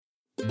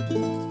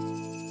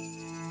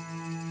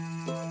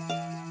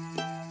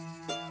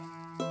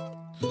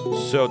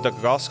So the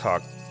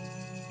goshawk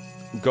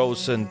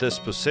goes in this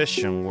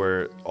position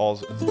where all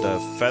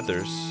the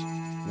feathers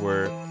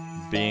were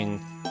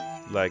being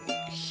like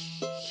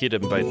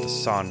hidden by the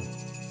sun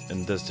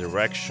in this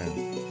direction,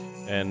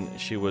 and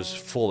she was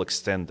full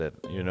extended,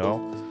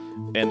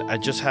 and I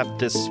just have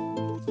this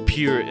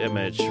pure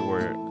image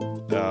where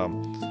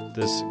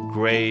this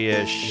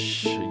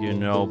grayish,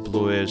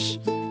 bluish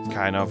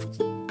kind of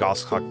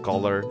goshawk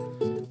color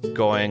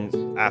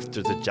going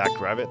after the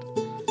jackrabbit,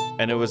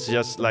 and it was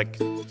just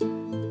like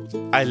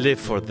I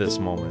live for this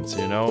moment,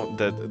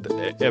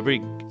 that every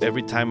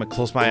time I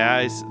close my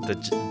eyes,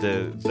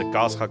 the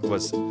goshawk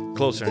was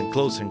closer and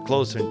closer and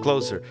closer and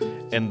closer,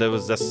 and there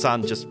was the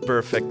sun just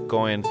perfect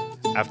going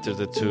after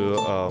the two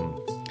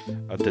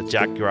the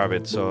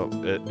jackrabbit. So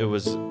it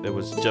was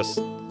just,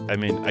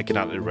 I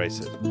cannot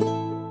erase it.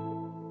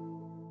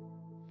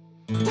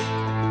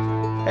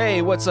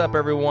 Hey, what's up,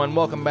 everyone?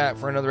 Welcome back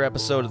for another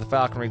episode of the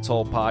Falconry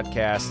Told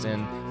podcast,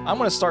 and I'm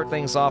going to start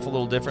things off a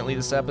little differently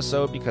this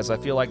episode because I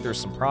feel like there's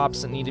some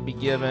props that need to be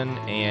given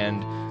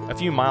and a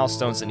few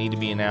milestones that need to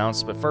be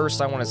announced. But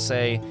first, I want to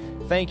say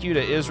thank you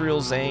to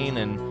Israel Zane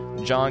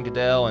and John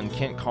Goodell and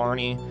Kent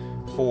Carney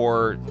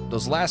for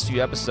those last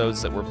few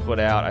episodes that were put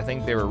out. I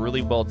think they were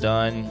really well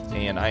done,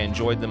 and I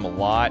enjoyed them a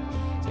lot.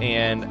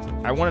 And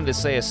I wanted to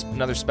say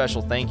another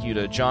special thank you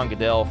to John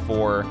Goodell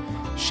for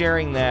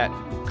sharing that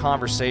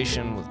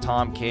conversation with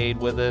Tom Cade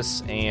with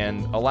us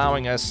and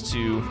allowing us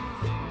to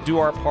do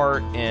our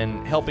part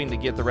in helping to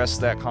get the rest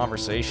of that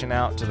conversation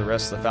out to the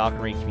rest of the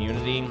falconry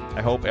community.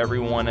 I hope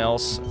everyone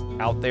else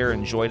out there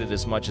enjoyed it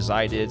as much as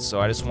I did,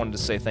 so I just wanted to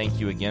say thank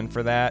you again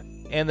for that.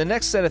 And the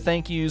next set of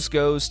thank yous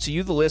goes to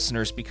you, the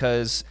listeners,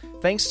 because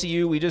thanks to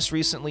you, we just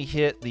recently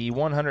hit the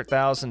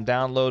 100,000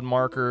 download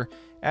marker.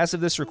 As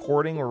of this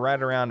recording, we're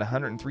right around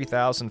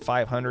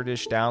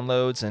 103,500-ish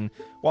downloads, and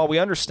while we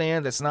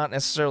understand that's not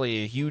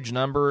necessarily a huge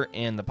number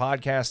in the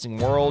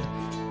podcasting world,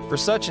 for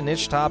such a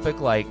niche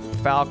topic like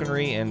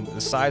falconry and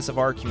the size of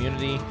our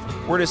community,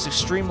 we're just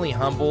extremely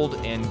humbled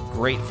and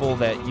grateful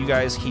that you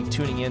guys keep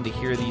tuning in to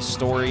hear these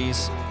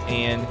stories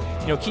and,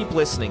 keep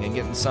listening and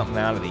getting something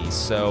out of these.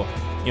 So,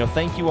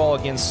 thank you all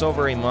again so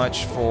very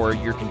much for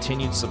your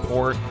continued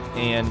support,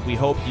 and we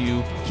hope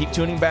you keep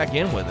tuning back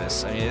in with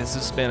us. This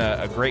has been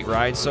a great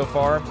ride so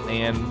far,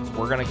 and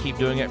we're going to keep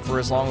doing it for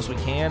as long as we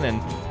can.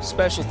 And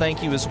special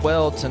thank you as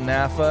well to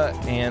NAFA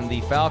and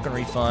the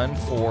Falconry Fund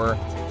for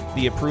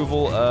the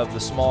approval of the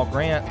small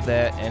grant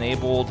that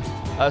enabled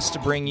us to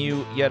bring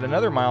you yet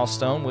another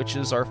milestone, which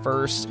is our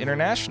first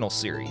international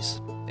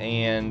series.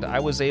 And I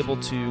was able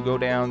to go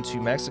down to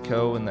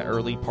Mexico in the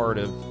early part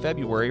of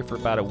February for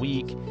about a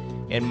week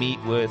and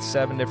meet with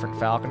 7 different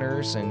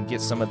falconers and get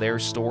some of their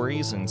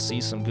stories and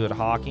see some good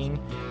hawking.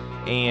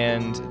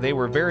 And they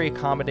were very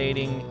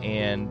accommodating,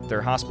 and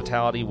their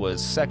hospitality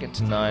was second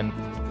to none.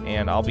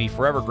 And I'll be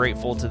forever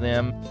grateful to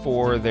them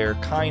for their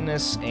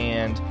kindness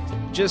and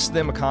just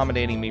them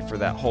accommodating me for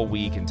that whole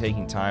week and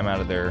taking time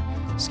out of their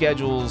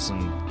schedules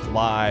and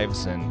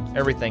lives and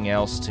everything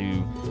else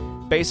to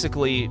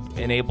basically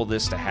enable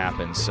this to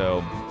happen.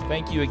 So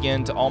thank you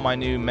again to all my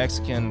new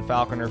Mexican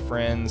falconer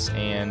friends,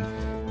 and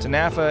to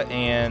NAFA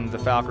and the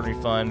Falconry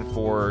Fund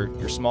for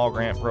your small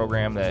grant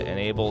program that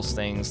enables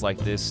things like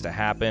this to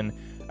happen.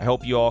 I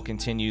hope you all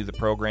continue the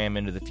program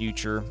into the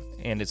future,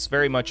 and it's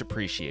very much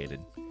appreciated.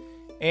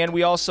 And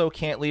we also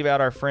can't leave out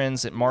our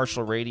friends at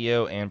Marshall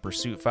Radio and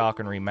Pursuit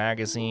Falconry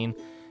Magazine.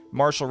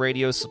 Marshall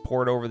Radio's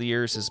support over the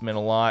years has meant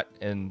a lot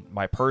in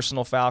my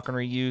personal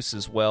falconry use,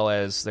 as well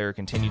as their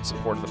continued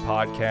support of the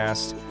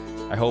podcast.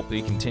 I hope that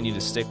you continue to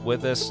stick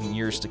with us in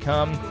years to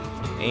come.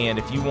 And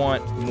if you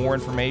want more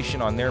information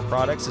on their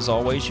products, as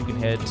always, you can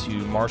head to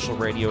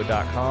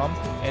marshallradio.com.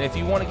 And if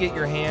you want to get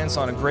your hands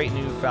on a great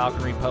new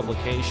falconry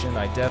publication,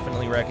 I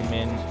definitely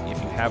recommend,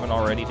 if you haven't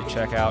already, to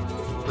check out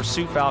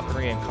Pursuit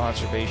Falconry and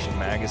Conservation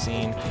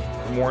Magazine.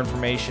 For more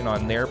information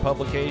on their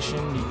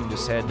publication, you can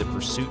just head to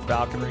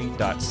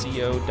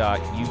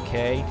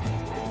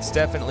pursuitfalconry.co.uk. It's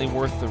definitely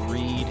worth the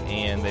read,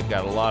 and they've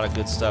got a lot of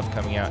good stuff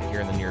coming out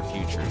here in the near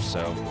future,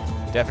 so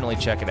definitely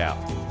check it out.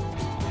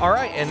 All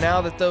right, and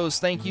now that those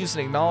thank yous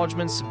and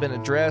acknowledgments have been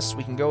addressed,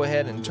 we can go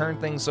ahead and turn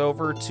things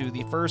over to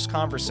the first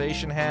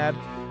conversation had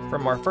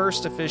from our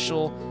first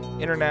official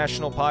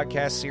international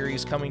podcast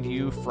series coming to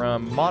you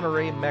from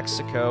Monterrey,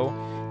 Mexico.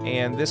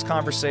 And this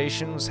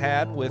conversation was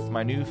had with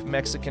my new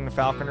Mexican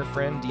falconer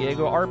friend,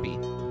 Diego Arpee.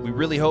 We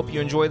really hope you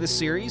enjoy this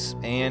series,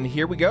 and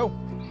here we go.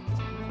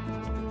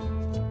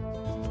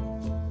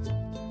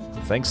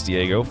 Thanks,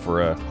 Diego,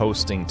 for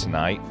hosting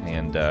tonight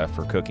and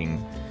for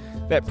cooking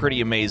that pretty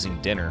amazing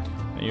dinner.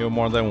 You're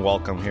more than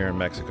welcome here in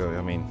Mexico.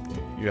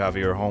 You have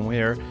your home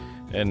here,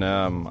 and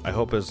I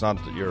hope it's not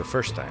your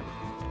first time.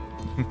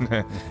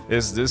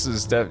 This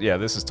is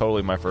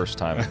totally my first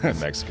time in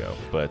Mexico,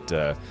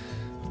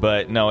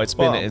 But no, it's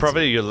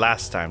probably your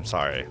last time.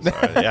 Sorry.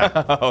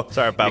 Yeah.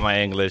 Sorry about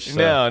my English.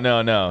 So.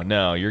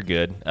 No, you're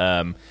good.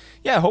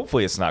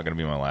 Hopefully it's not going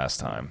to be my last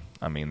time.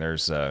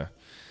 There's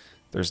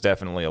there's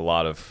definitely a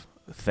lot of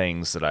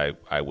things that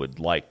I would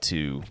like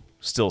to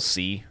still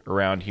see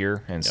around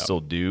here and still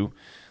do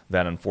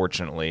that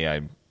unfortunately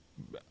I'm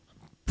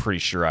pretty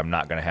sure I'm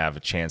not going to have a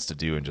chance to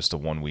do in just a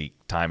 1 week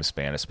time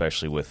span,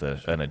 especially with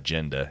an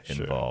agenda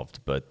involved.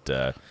 But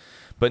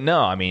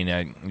no, I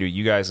mean,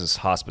 you guys'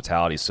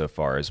 hospitality so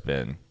far has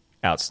been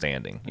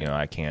outstanding. You know,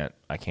 I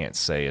can't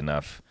say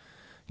enough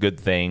good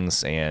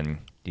things, and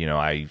you know,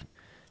 I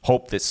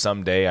hope that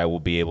someday I will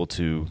be able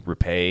to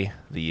repay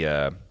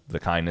the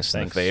kindness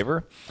and the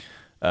favor.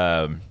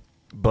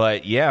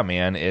 But yeah,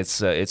 man,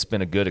 it's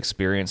been a good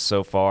experience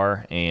so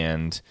far,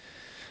 and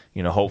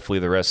you know, hopefully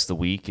the rest of the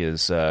week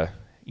is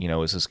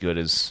is as good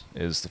as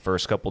the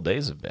first couple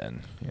days have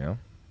been. You know,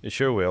 it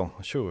sure will.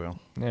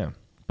 Yeah,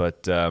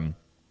 but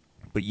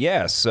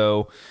yeah,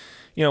 so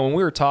you know, when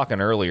we were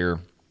talking earlier,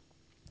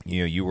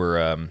 you know, you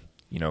were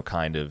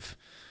kind of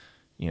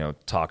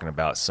talking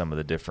about some of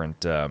the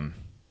different some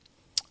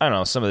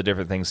of the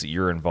different things that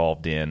you're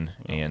involved in,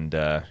 and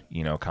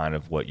kind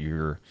of what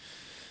your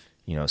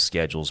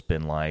schedule's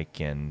been like,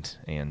 and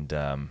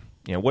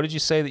what did you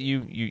say that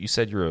you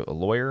said you're a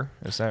lawyer?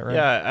 Is that right?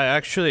 Yeah, I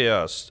actually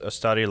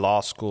studied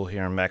law school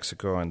here in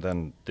Mexico, and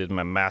then did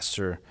my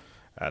master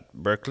at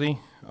Berkeley.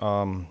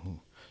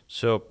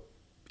 So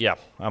yeah,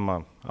 I'm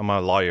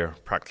a lawyer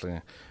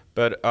practically,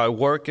 but I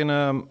work in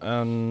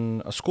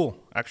a school,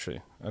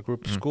 actually, a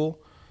group school.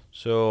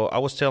 So I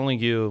was telling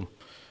you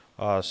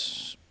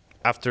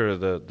after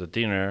the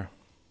dinner,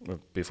 or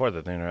before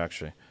the dinner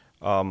actually,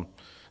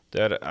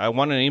 that I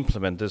want to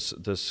implement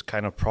this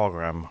kind of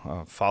program,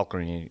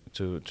 Falconry,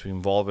 to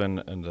involve in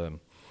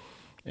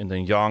the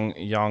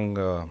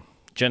young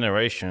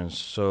generations,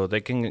 so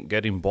they can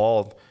get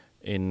involved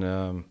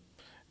in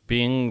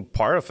being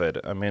part of it.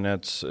 I mean,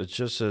 it's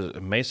just an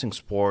amazing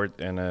sport,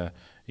 and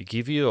it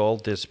gives you all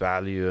this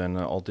value and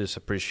all this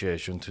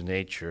appreciation to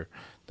nature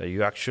that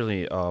you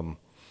actually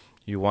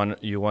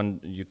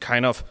you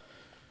kind of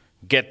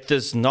get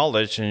this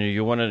knowledge, and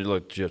you want to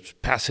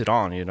just pass it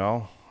on, you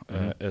know.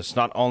 It's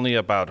not only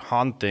about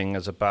hunting;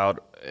 it's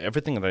about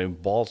everything that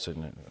involves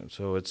in it.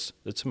 So it's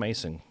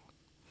amazing.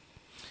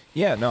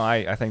 Yeah, no,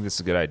 I think this is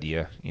a good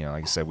idea. You know,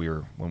 like I said,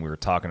 when we were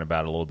talking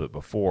about it a little bit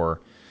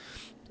before,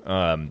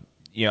 I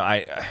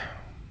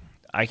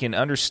can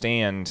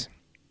understand,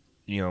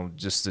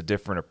 just a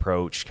different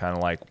approach, kind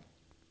of like,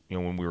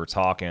 when we were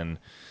talking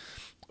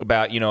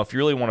about, if you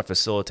really want to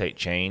facilitate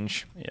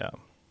change,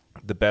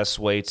 the best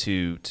way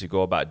to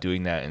go about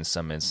doing that in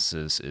some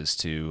instances is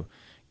to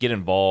get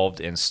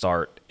involved and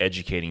start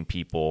educating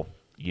people,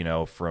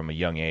 from a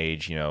young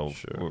age,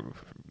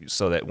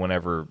 so that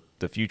whenever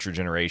the future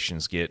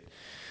generations get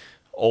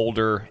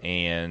older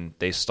and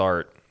they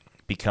start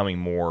becoming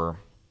more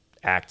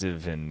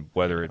active in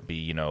whether it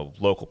be,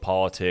 local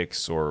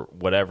politics or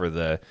whatever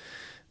the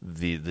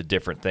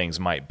different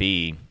things might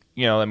be,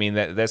 I mean,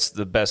 that's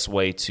the best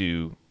way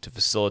to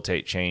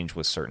facilitate change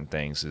with certain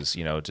things is,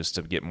 just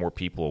to get more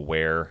people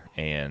aware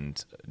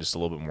and just a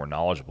little bit more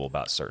knowledgeable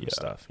about certain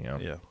stuff,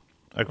 Yeah.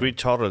 I agree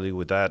totally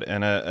with that.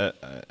 And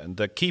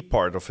the key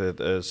part of it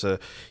is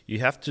you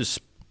have to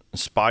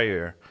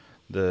inspire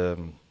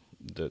the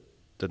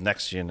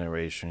next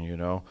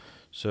generation,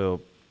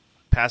 So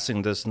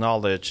passing this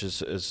knowledge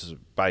is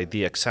by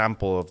the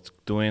example of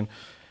doing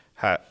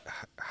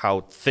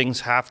how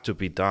things have to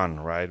be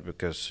done, right?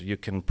 Because you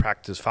can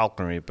practice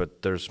falconry,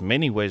 but there's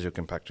many ways you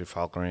can practice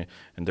falconry,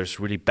 and there's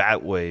really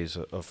bad ways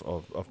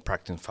of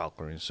practicing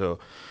falconry. So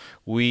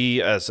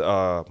we, as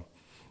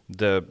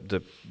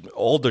the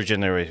older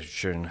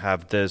generation,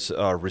 have this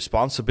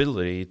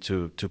responsibility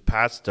to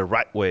pass the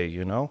right way,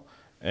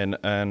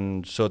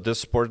 and so this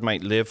sport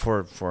might live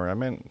for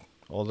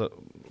all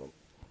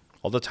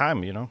the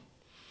time,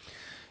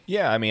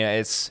 Yeah, I mean,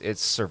 it's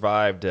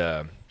survived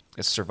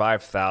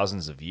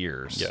thousands of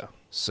years. Yeah.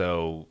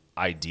 So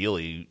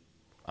ideally,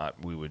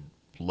 we would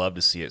love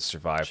to see it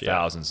survive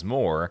thousands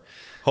more.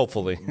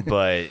 Hopefully.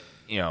 But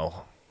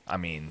I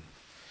mean,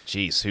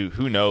 geez,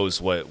 who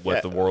knows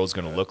what the world's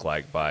going to look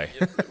like by?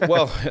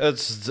 Well,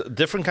 it's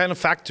different kind of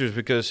factors,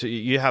 because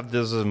you have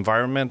this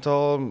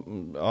environmental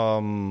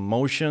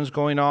motions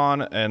going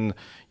on, and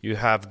you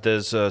have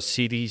these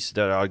cities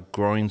that are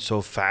growing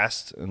so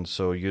fast, and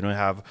so you don't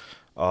have.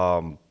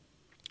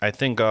 I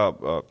think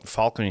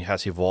falconry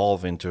has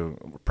evolved into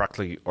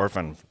practically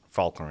urban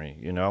falconry.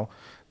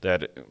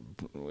 That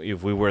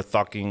if we were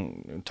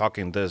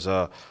talking this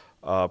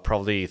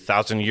probably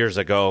 1,000 years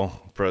ago,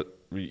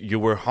 you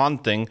were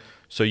hunting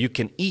so you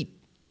can eat,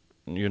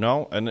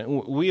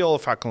 and we all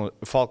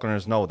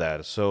falconers know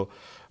that. So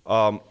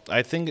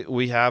I think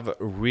we have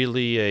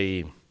really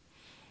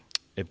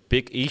a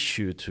big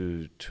issue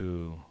to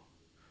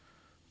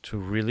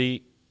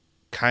really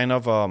kind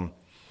of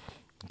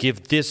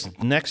give this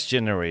next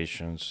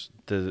generations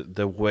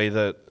the way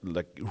that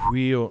like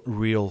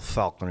real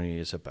falconry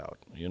is about.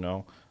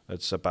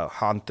 It's about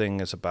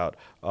hunting. It's about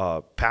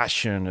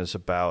passion. It's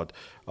about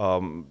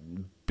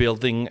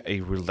building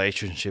a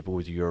relationship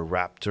with your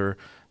raptor.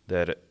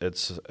 That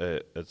it's.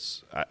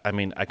 I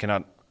mean, I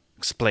cannot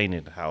explain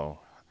it how.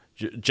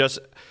 Just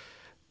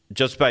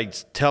just by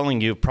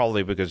telling you,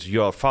 probably because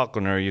you're a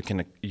falconer, you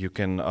can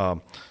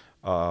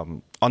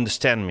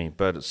understand me.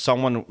 But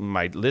someone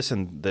might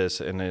listen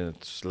this and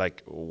it's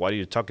like, what are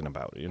you talking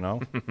about? You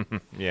know?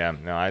 Yeah,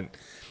 no,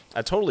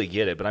 I totally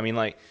get it. But I mean,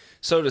 like,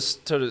 so to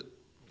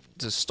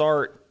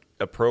start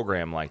a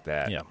program like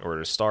that, Yeah. or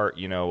to start,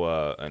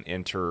 an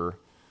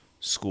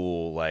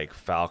inter-school like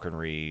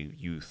falconry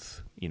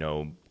youth,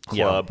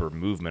 club or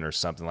movement or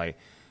something like.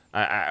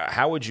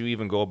 How would you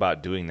even go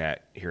about doing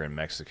that here in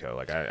Mexico?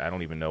 Like, I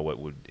don't even know what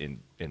would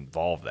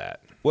involve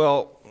that.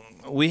 Well,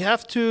 we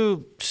have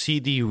to see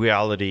the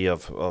reality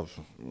of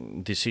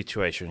the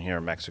situation here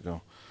in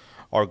Mexico.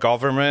 Our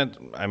government,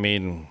 I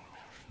mean,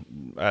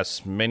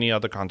 as many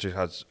other countries,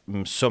 has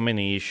so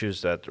many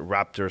issues that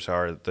raptors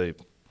are the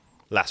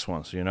last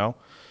ones,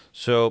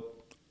 So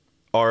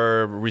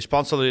our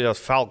responsibility as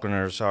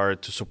falconers are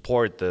to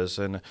support this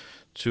and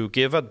to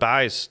give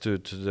advice to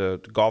the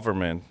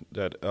government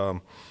that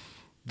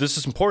this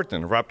is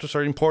important. Raptors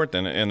are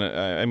important, and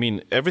I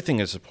mean, everything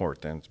is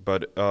important.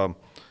 But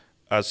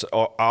as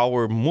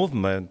our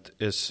movement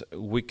is,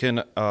 we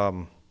can,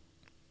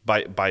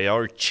 by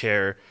our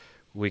chair,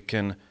 we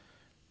can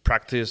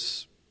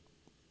practice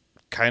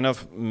kind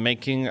of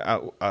making,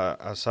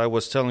 as I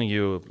was telling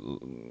you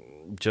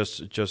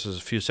just a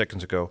few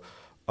seconds ago,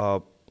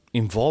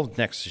 involve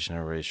next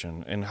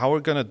generation. And how we're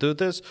going to do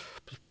this?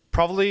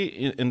 Probably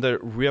in the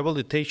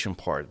rehabilitation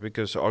part,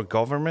 because our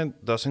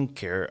government doesn't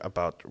care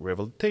about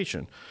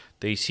rehabilitation.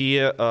 They see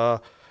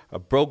a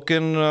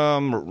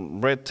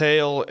broken red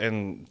tail,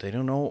 and they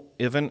don't know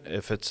even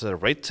if it's a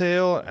red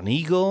tail, an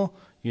eagle.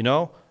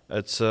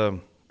 It's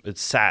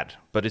sad,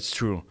 but it's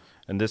true,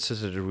 and this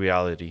is the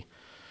reality.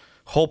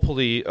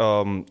 Hopefully,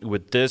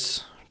 with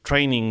this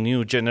training,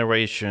 new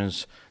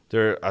generations,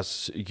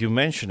 as you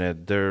mentioned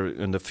it, they're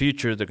in the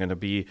future. They're going to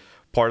be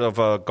part of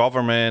a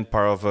government,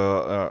 part of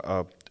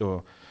a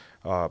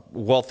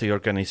wealthy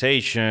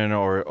organization,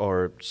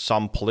 or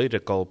some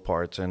political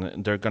parts,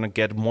 and they're going to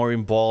get more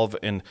involved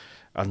and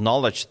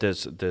acknowledge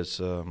this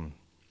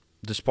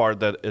part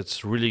that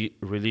it's really,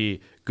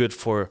 really good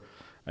for,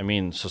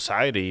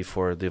 society,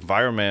 for the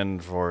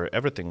environment, for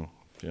everything,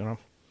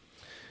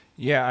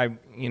 Yeah,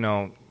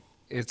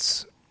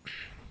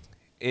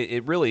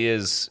 it really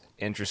is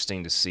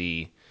interesting to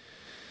see,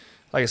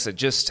 like I said,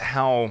 just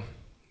how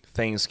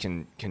things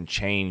can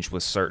change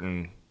with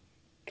certain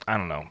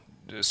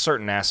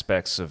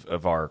aspects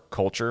of our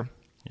culture.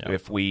 Yeah.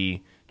 If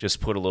we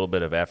just put a little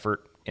bit of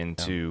effort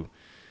into,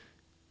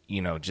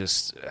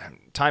 just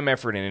time,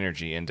 effort, and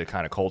energy into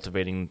kind of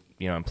cultivating,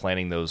 and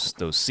planting those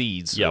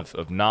seeds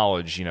of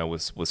knowledge,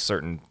 with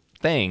certain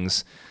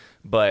things.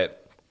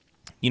 But,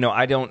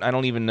 I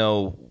don't even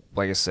know,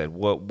 like I said,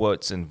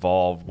 what's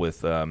involved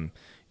with,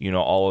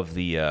 all of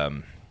the,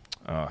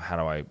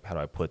 how do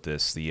I put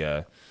this?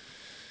 The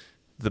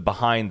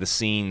behind the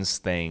scenes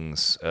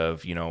things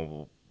of,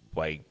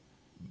 like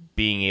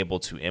being able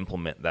to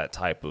implement that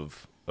type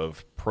of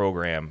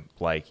program,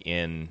 like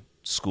in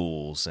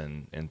schools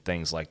and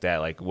things like that,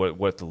 like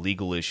what the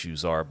legal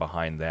issues are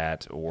behind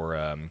that,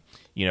 or,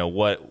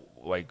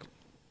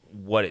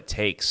 what it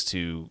takes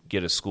to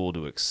get a school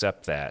to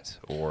accept that,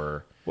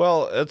 or...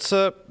 Well, it's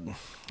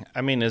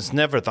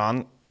never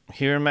done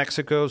here in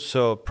Mexico,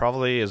 so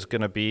probably it's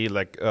going to be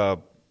like a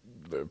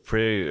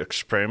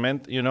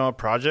pre-experiment,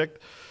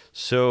 project.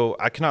 So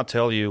I cannot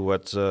tell you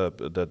what's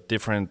the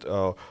different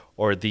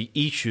or the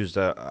issues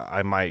that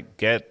I might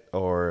get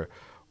or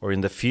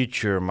in the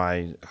future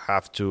might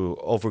have to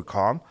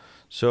overcome.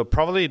 So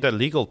probably the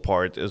legal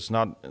part is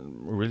not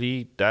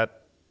really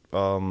that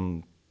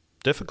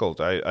difficult.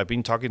 I've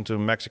been talking to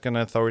Mexican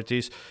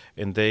authorities,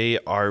 and they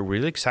are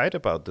really excited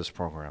about this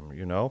program.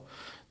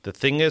 The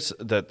thing is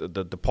that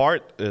the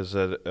part is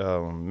that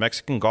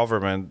Mexican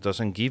government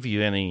doesn't give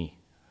you any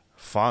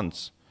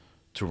funds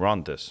to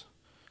run this.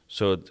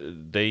 So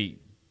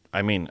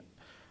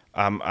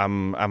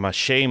I'm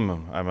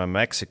ashamed. I'm a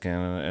Mexican,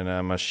 and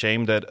I'm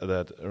ashamed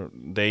that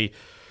they,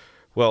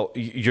 well,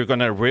 you're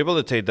gonna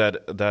rehabilitate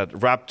that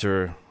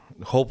raptor,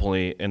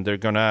 hopefully, and they're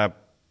gonna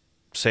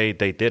say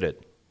they did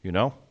it,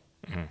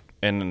 Mm-hmm.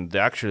 And the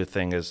actual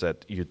thing is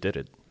that you did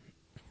it.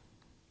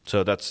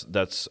 So that's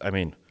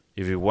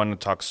if you want to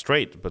talk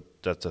straight, but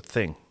that's a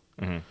thing.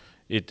 Mm-hmm.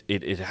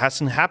 It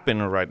hasn't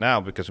happened right now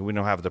because we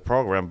don't have the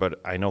program,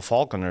 but I know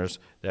falconers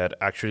that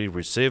actually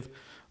receive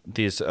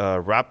these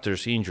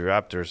raptors, injured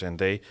raptors, and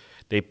they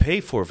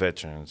pay for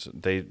veterans.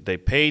 They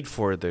paid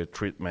for the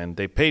treatment.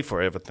 They pay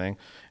for everything.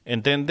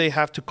 And then they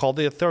have to call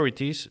the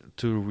authorities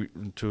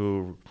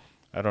to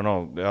I don't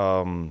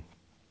know,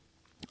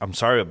 I'm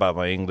sorry about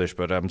my English,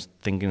 but I'm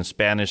thinking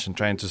Spanish and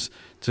trying to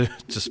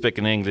speak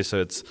in English,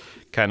 so it's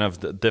kind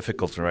of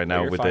difficult right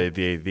now with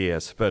the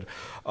ideas. But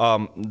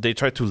they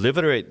try to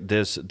liberate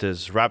these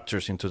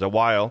raptors into the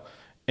wild,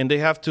 and they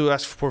have to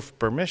ask for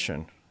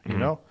permission, you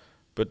know.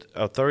 But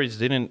authorities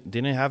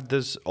didn't have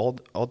this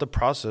all the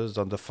process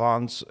on the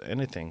funds,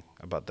 anything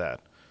about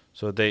that.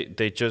 So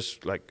they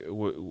just, like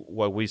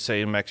what we say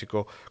in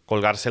Mexico,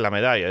 colgarse la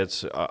medalla.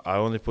 It's I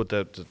only put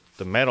the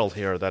medal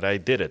here that I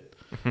did it.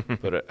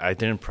 but I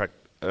didn't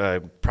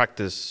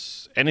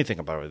practice anything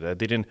about it. I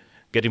didn't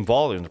get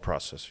involved in the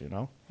process, you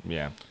know?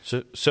 Yeah.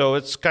 So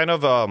it's kind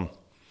of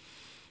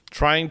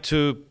trying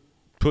to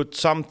put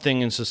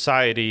something in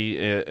society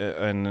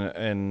and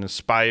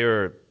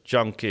inspire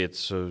young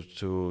kids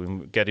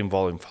to get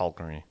involved in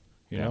falconry,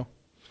 you know?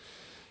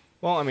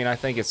 Well, I mean, I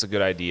think it's a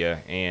good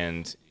idea,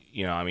 and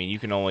I mean, you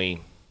can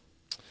only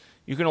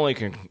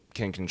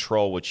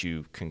control what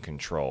you can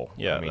control.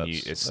 Yeah, I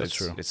mean, that's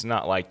true. It's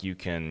not like you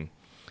can,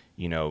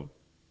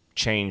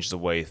 change the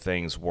way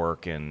things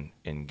work in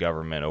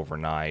government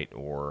overnight,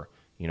 or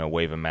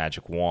wave a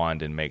magic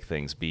wand and make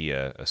things be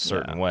a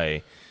certain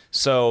way.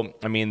 So,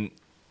 I mean,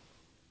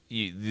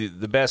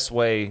 the best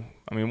way.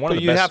 I mean,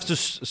 you have to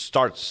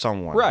start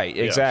somewhere, right?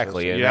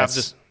 Exactly. Yeah, so you have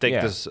to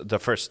take the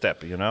first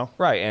step,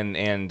 right?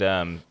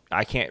 And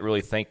I can't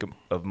really think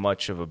of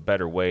much of a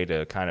better way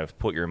to kind of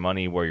put your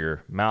money where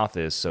your mouth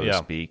is, so to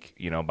speak.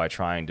 By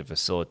trying to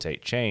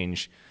facilitate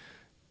change,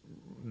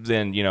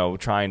 than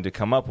trying to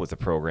come up with a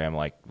program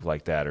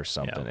like that or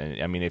something. Yeah.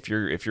 And I mean, if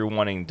you're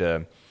wanting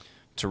to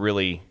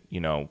really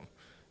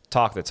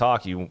talk the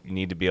talk, you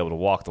need to be able to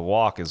walk the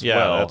walk as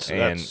well.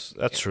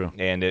 That's true.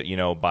 And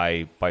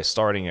by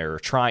starting or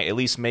trying, at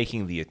least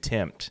making the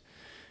attempt,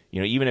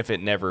 even if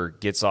it never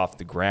gets off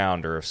the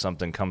ground, or if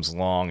something comes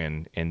along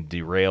and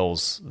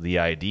derails the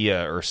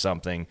idea or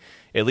something,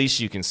 at least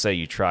you can say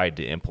you tried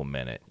to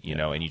implement it,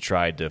 and you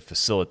tried to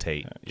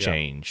facilitate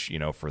change,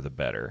 for the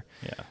better.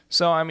 Yeah.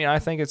 So, I mean, I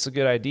think it's a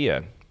good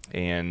idea.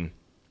 And,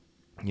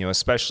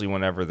 especially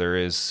whenever there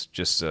is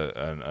just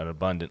an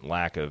abundant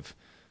lack of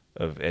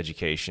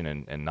education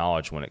and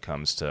knowledge when it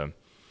comes to,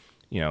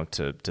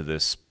 to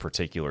this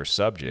particular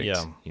subject.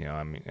 Yeah.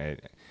 I mean,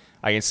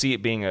 I can see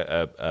it being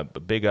a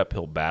big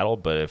uphill battle,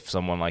 but if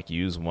someone like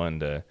you is willing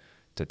to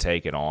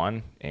take it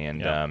on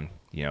and,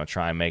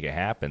 try and make it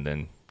happen,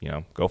 then,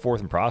 go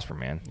forth and prosper,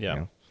 man.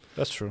 Yeah,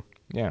 that's true.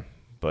 Yeah.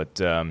 But,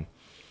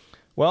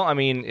 well, I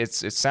mean, it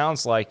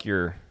sounds like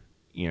your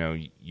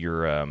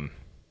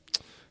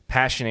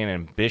passion and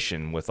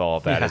ambition with all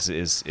of that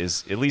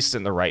is at least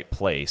in the right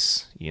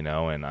place,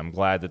 and I'm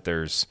glad that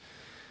there's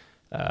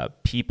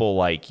people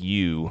like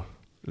you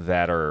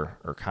that are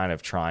kind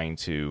of trying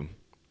to,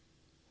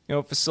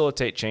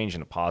 facilitate change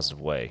in a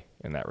positive way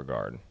in that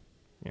regard.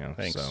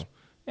 Thanks. So,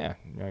 yeah,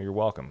 you're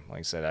welcome. Like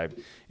I said,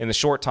 in the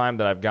short time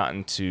that I've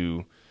gotten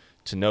to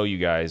know you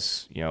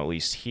guys, at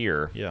least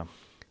here,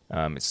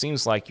 it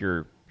seems like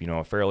you're,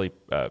 a fairly,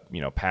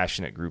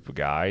 passionate group of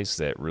guys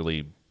that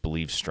really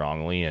believe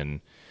strongly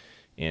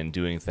in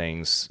doing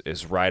things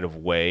as right of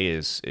way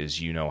as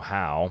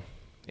how.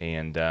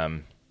 And, I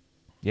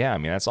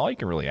mean, that's all you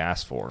can really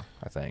ask for,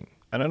 I think.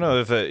 I don't know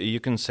if you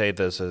can say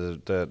this.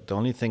 The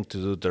only thing to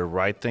do the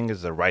right thing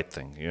is the right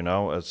thing.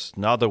 It's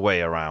not the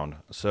way around.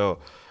 So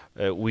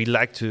we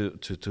like to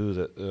do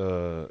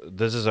that.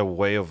 This is a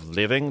way of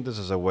living. This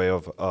is a way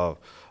of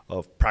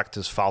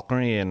practice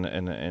falconry and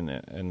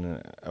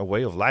a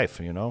way of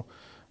life.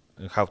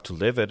 How to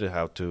live it,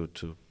 how to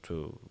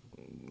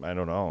I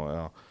don't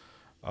know.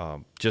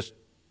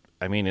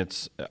 I mean,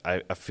 it's.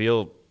 I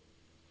feel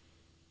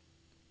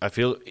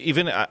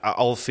even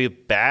I'll feel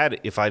bad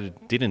if I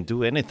didn't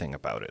do anything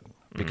about it,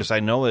 because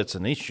I know it's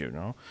an issue.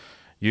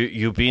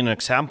 You be an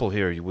example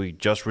here. We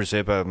just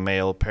received a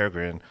male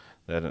peregrine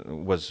that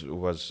was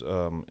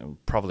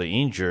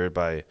probably injured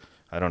by,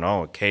 I don't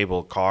know, a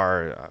cable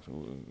car.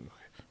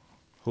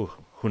 Who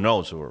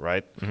knows,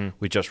 right? Mm-hmm.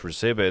 We just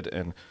received it,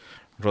 and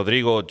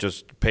Rodrigo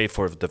just paid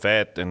for the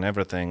vet and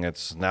everything.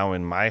 It's now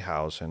in my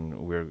house,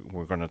 and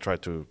we're going to try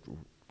to,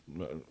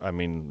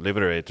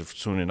 liberate it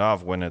soon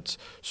enough when it's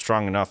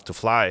strong enough to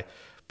fly.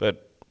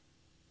 But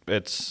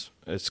it's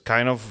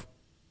kind of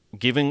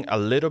giving a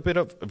little bit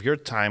of your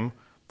time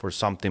for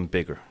something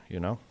bigger,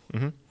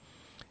 Mm-hmm.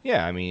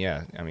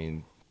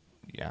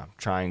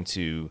 Trying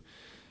to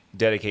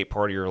dedicate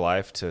part of your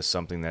life to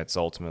something that's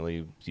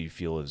ultimately you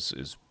feel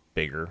is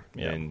bigger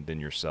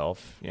than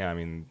yourself. Yeah, I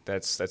mean,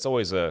 that's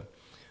always a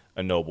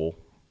noble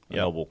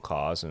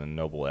cause and a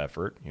noble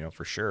effort,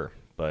 for sure.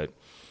 But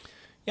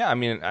yeah, I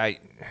mean,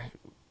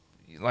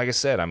 like I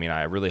said, I mean,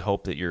 I really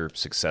hope that you're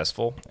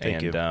successful.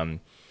 Thank you.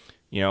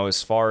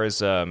 As far as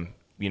the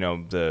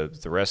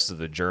rest of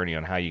the journey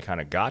on how you kind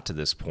of got to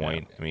this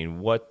point, I mean,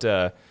 what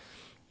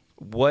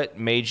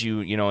made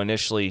you,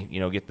 initially,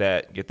 get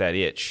that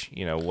itch?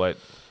 What?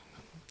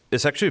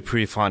 It's actually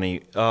pretty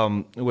funny.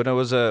 When I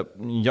was a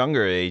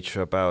younger age,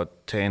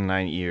 about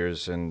 9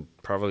 years, and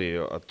probably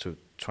up to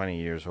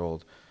 20 years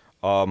old,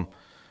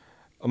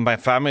 my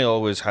family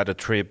always had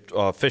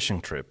a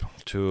fishing trip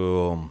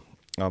to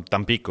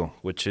Tampico,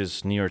 which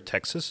is near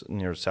Texas,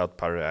 near South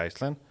Padre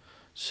Island.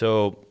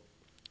 So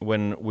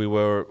when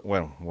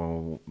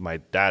my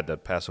dad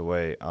that passed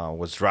away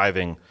was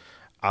driving,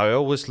 I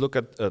always look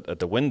at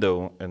the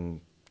window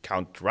and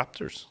count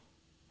raptors.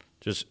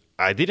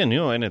 I didn't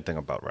know anything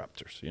about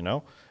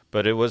raptors,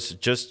 but it was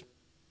just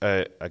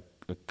a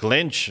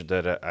glitch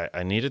that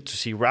I needed to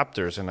see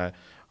raptors, and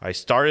I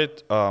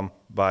started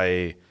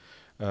by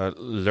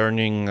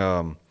learning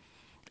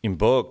in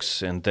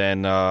books, and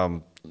then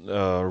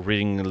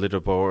reading a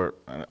little more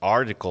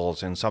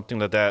articles and something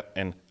like that.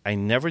 And I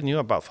never knew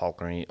about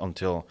falconry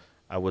until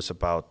I was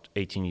about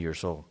 18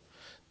 years old.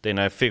 Then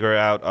I figured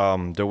out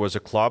there was a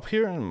club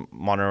here in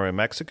Monterrey,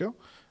 Mexico.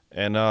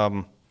 And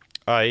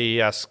I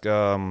asked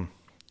I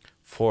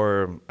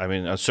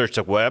searched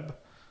the web,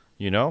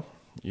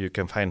 you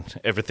can find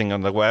everything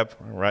on the web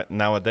right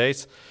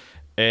nowadays.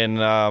 And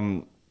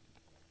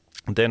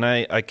then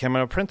I became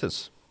an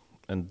apprentice,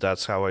 and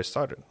that's how I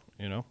started,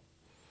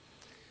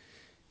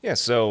 Yeah,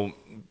 so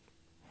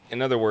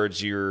in other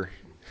words, you're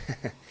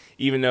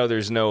even though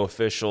there's no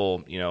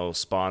official,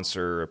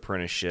 sponsor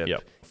apprenticeship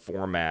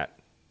format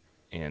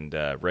and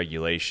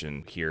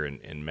regulation here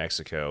in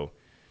Mexico,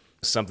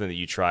 something that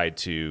you tried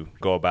to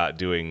go about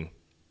doing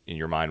in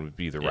your mind would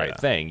be the right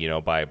thing,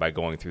 by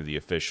going through the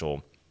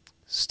official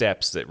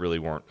steps that really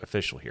weren't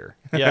official here.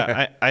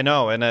 Yeah, I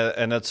know, and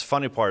that's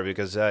funny part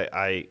because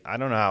I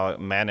don't know how I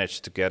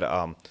managed to get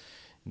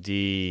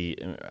the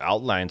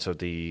outlines of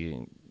the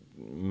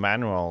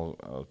manual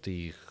of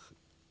the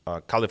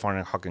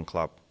California Hawking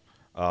Club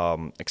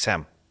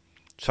exam.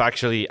 So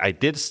actually, I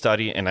did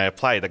study and I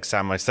applied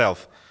exam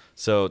myself.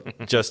 So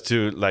just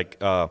to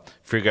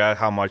figure out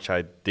how much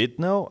I did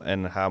know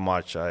and how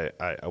much I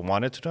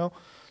wanted to know.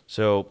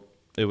 So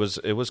it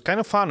was kind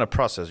of fun, a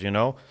process,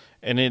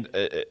 and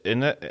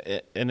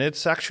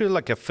it's actually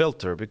like a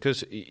filter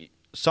because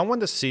someone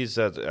that sees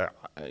that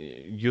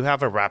you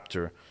have a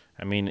raptor,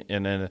 and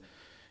then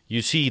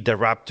you see the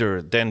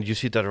raptor, then you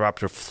see the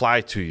raptor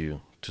fly to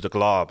you, to the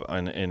globe,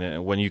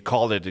 and when you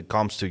call it, it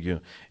comes to you,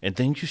 and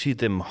then you see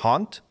them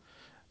hunt.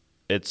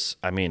 It's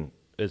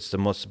the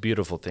most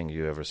beautiful thing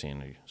you've ever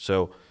seen.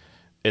 So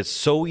it's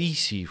so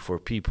easy for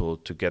people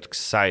to get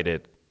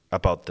excited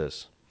about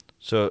this.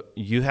 So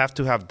you have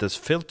to have this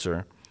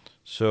filter.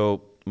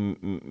 So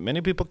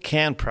many people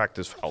can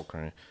practice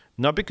falconry,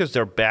 not because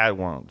they're bad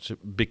ones,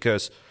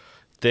 because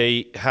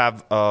they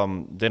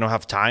don't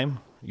have time.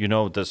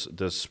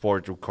 This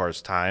sport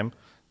requires time,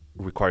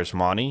 requires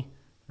money,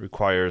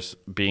 requires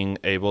being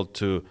able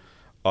to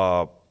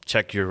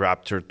check your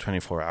raptor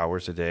 24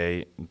 hours a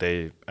day.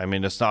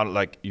 It's not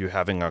like you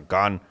having a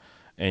gun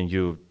and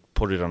you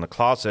put it on the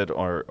closet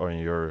or in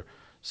your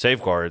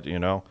safeguard,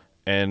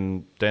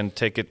 and then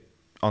take it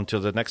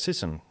until the next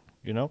season,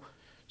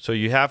 So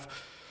you have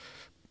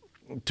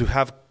to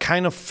have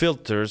kind of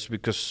filters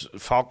because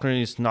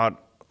falconry is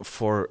not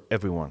for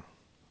everyone.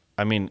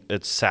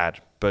 It's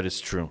sad, but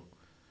it's true.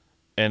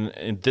 And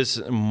in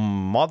this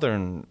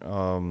modern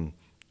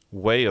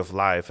way of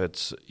life,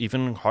 it's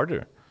even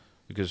harder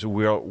because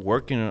we are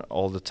working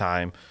all the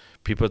time.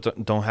 People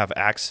don't have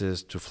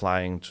access to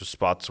flying to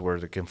spots where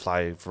they can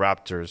fly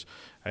raptors.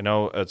 I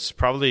know it's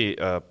probably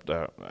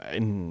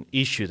an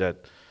issue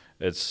that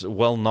it's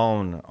well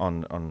known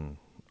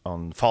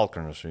on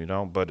falconers,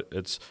 but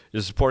it's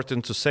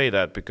important to say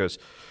that because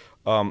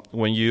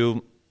when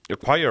you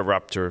acquire a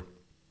raptor,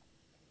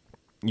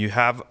 you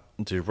have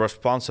the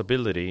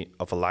responsibility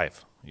of a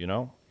life,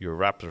 your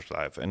raptor's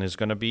life, and it's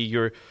going to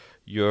be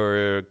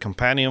your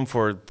companion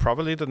for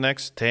probably the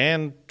next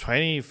 10,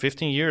 20,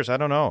 15 years. I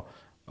don't know.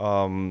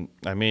 And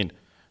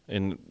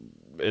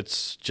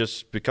it's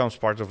just becomes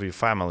part of your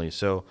family.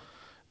 So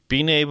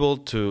being able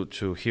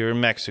to here in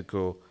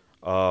Mexico,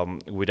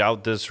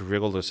 without this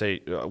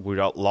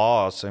without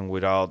laws and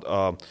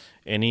without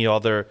any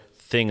other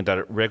thing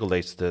that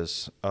regulates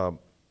this,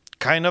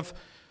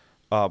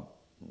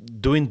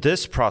 doing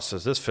this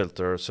process, this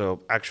filter.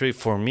 So actually,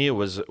 for me, it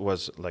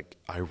was like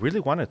I really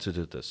wanted to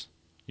do this,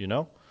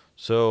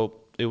 So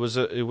it was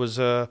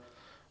a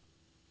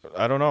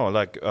I don't know,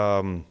 like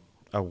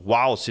a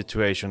wow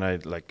situation. I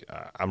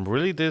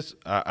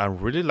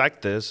really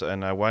like this,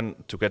 and I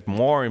want to get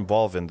more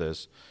involved in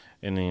this.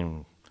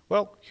 And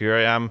here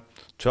I am,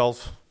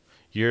 12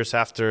 years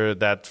after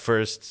that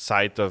first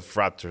sight of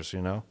raptors.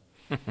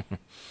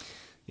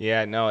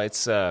 Yeah, no,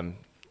 it's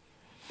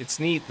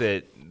neat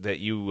that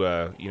you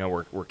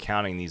were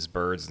counting these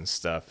birds and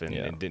stuff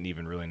and didn't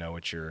even really know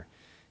what you're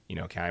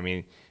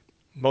counting.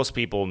 Most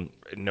people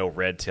know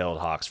red-tailed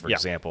hawks, for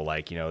example,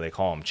 they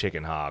call them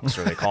chicken hawks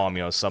or they call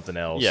them something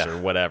else or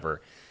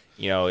whatever.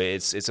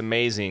 It's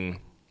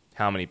amazing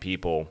how many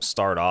people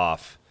start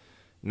off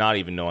not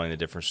even knowing the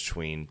difference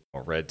between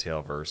a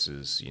red-tail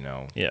versus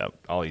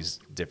all these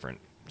different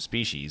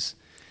species.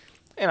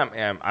 And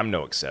I'm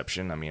no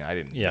exception. I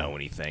didn't know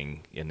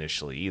anything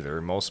initially either.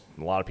 A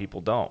lot of people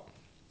don't.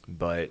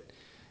 But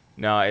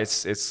no,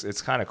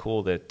 it's kind of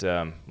cool that,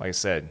 like I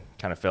said,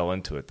 kind of fell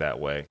into it that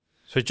way.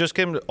 So it just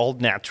came all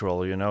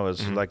natural,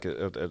 It's like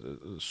a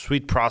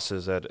sweet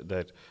process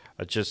that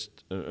I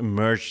just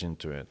emerged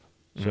into it.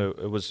 So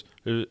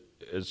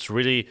it's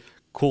really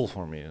cool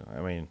for me.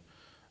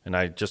 And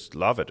I just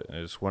love it.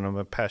 It's one of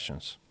my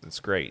passions.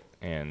 It's great.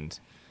 And,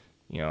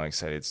 like I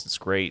said, it's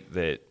great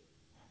that,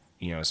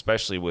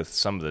 especially with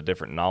some of the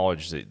different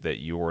knowledge that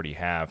you already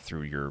have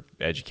through your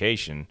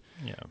education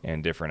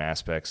and different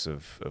aspects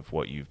of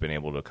what you've been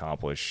able to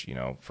accomplish,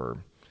 for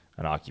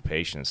an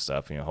occupation and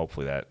stuff,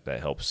 hopefully that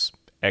helps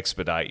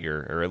expedite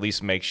or at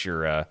least makes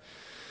your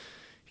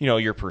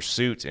your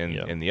pursuit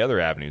in the other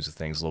avenues of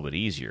things a little bit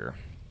easier.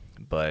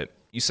 But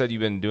you said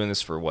you've been doing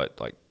this for what,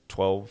 like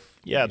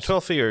 12? Yeah,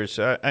 12 years.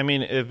 I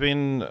mean, it's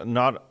been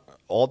not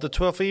all the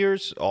 12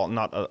 years,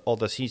 not all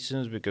the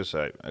seasons, because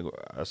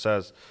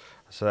as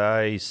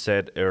I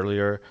said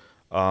earlier,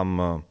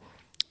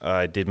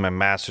 I did my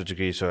master's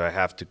degree, so I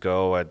have to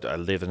go. I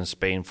lived in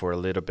Spain for a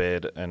little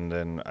bit, and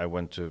then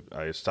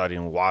I studied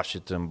in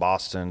Washington,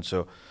 Boston.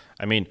 So,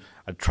 I mean,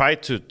 I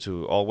tried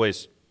to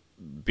always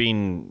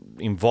being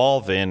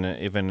involved in,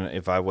 even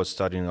if I was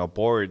studying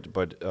abroad,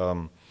 but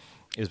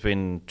it's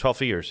been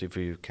 12 years if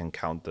you can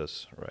count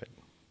this, right?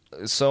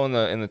 So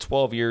in the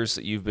 12 years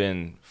that you've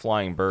been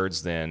flying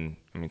birds, then,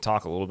 I mean,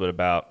 talk a little bit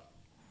about,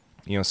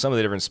 some of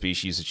the different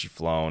species that you've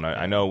flown.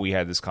 I know we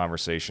had this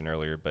conversation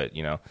earlier, but,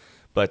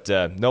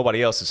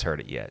 nobody else has heard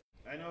it yet.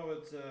 I know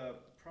it's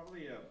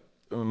probably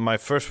my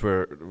first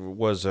word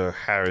was a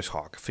Harris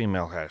hawk,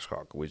 female Harris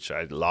hawk, which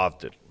I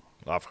loved it.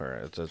 Love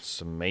her. It's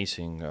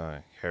amazing,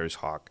 Harris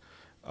hawk.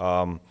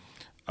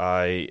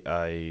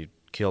 I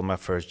killed my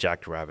first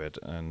jackrabbit,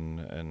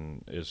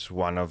 and it's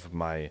one of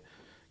my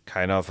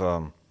kind of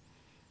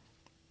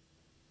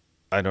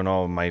I don't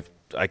know,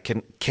 I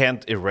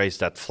can't erase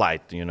that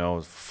flight,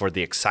 for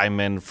the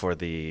excitement, for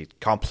the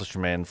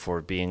accomplishment,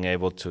 for being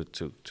able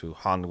to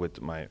hunt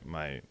with my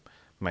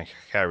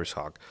Harris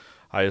hawk.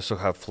 I also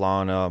have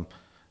flown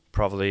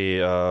probably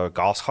a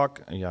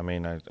goshawk. Yeah, I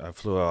mean, I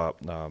flew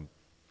a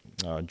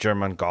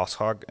German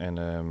goshawk,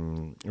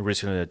 and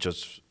recently I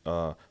just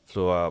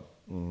flew a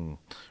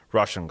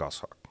Russian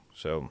goshawk.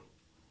 So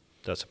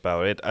that's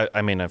about it.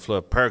 I mean, I flew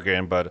a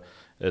peregrine, but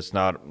it's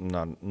not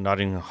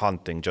in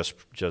hunting, just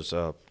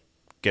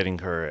getting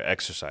her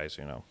exercise,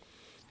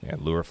 Yeah,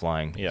 lure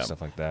flying, yeah,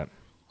 stuff like that.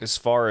 As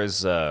far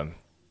as I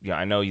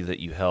know that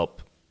you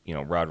help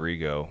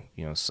Rodrigo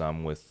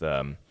some with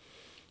the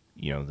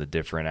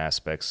different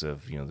aspects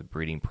of the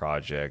breeding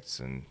projects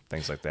and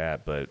things like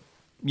that, but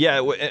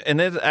yeah,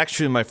 and it's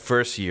actually my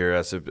first year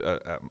as a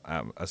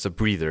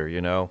breeder.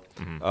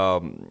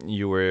 Mm-hmm.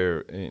 You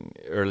were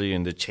early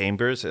in the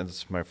chambers, and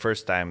it's my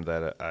first time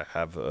that I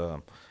have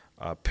a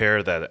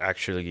pair that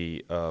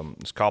actually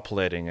is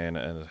copulating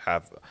and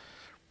have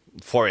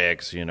 4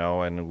 eggs.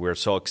 And we're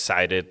so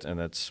excited, and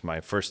it's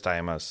my first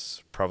time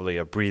as probably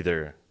a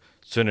breeder.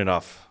 Soon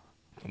enough.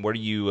 What are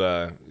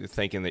you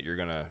thinking that you're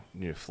gonna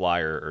fly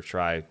or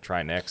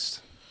try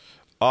next?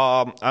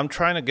 I'm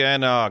trying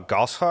again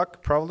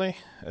goshawk probably.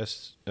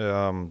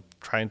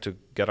 Trying to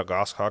get a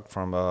goshawk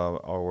from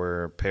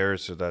our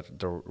pairs that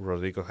the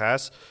Rodrigo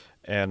has,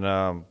 and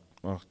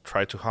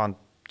try to hunt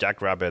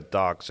jackrabbit,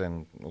 dogs,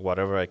 and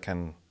whatever I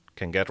can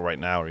get right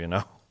now.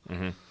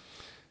 Mm-hmm.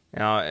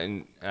 Now,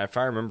 and if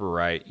I remember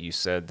right, you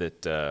said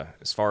that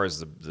as far as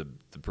the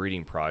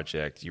breeding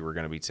project, you were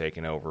going to be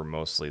taking over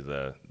mostly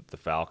the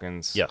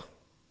falcons. Yeah.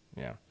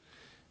 Yeah.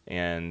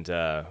 And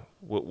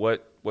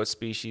what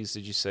species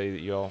did you say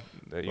that you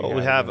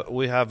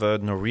we have a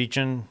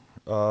Norwegian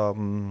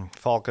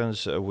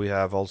falcons. We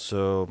have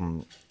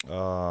also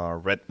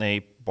red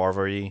nape,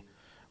 Barbary.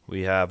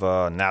 We have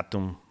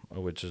Natum,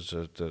 which is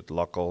the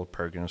local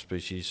peregrine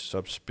species,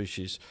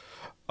 subspecies.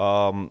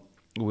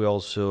 We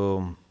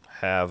also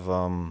have,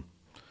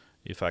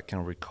 if I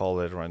can recall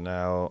it right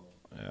now,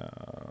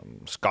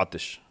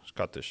 Scottish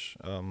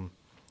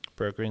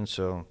peregrine.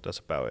 So that's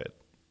about it.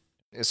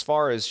 As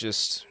far as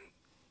just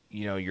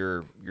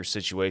your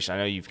situation, I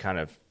know you've kind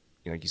of,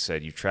 like you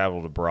said, you've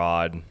traveled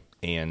abroad,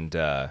 and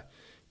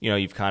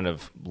you've kind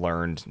of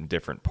learned in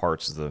different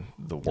parts of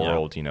the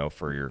world,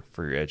 for your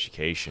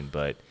education.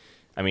 But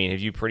I mean,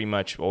 have you pretty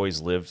much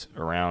always lived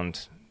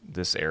around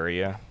this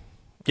area?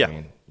 Yeah, I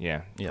mean,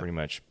 yeah, pretty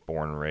much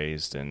born and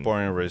raised in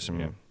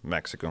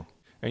Mexico.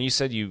 And you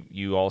said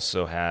you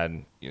also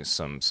had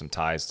some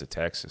ties to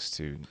Texas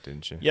too,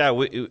 didn't you? Yeah,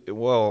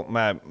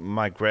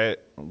 my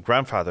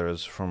grandfather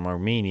is from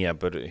Armenia,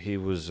 but he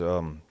was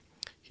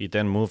he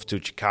then moved to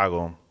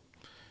Chicago.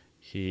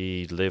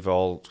 He lived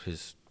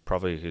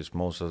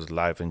most of his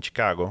life in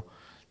Chicago,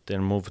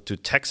 then moved to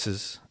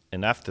Texas,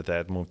 and after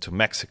that moved to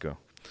Mexico.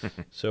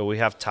 So we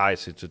have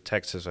ties to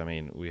Texas. I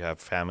mean, we have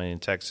family in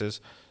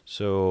Texas.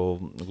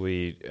 So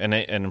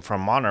and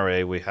from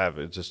Monterey we have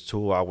it's just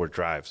 2-hour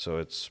drive, so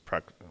it's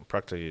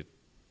practically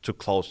too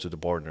close to the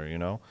border,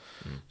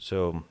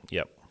 So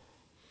yep.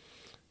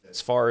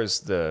 As far as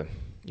the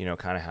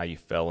kind of how you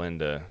fell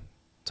into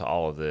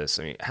all of this,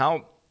 I mean,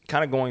 how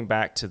kind of going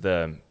back to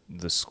the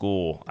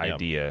school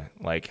idea,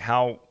 like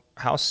how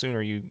soon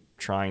are you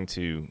trying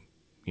to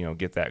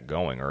get that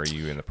going, or are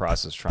you in the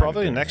process trying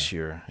probably to next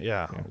year?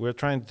 Yeah, we're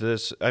trying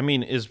this. I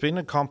mean, it's been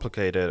a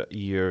complicated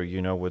year,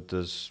 with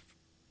this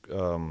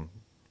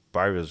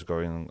virus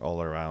going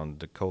all around,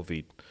 the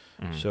COVID.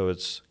 Mm-hmm. So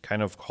it's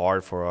kind of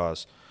hard for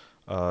us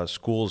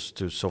schools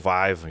to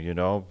survive,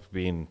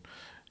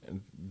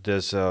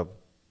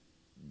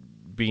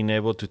 being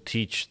able to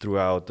teach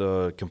throughout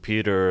the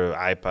computer,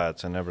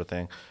 iPads, and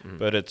everything. Mm-hmm.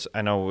 But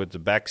I know with the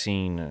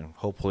vaccine,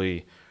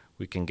 hopefully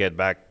we can get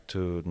back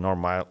to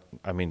normal.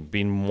 I mean,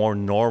 being more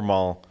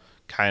normal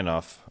kind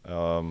of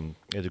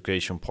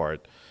education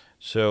part.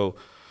 So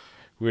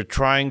we're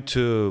trying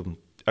to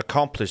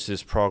accomplish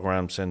these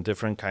programs and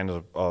different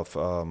kinds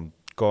of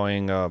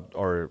going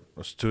or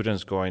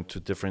students going to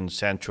different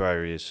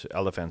sanctuaries,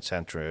 elephant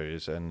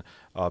sanctuaries and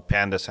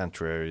panda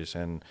sanctuaries,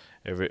 and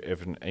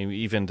even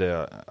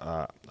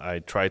I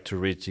tried to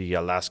reach the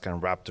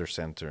Alaskan Raptor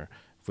Center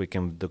if we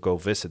can go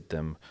visit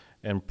them,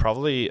 and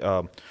probably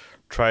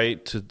try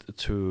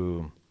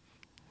to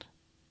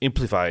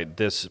amplify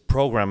this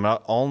program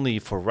not only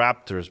for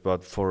raptors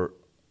but for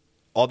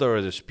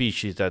other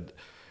species that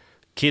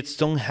kids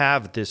don't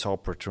have this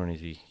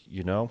opportunity.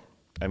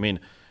 I mean,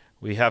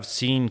 we have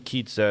seen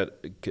kids that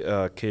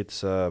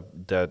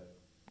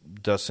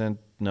doesn't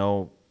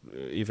know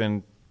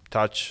even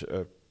touch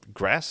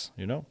grass.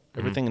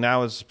 Everything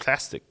now is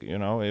plastic.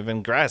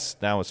 Even grass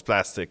now is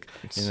plastic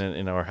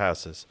in our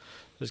houses.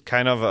 It's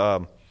kind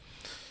of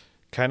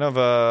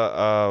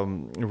a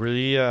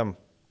really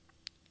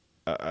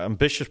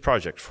ambitious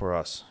project for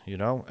us.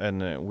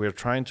 And we're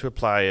trying to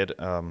apply it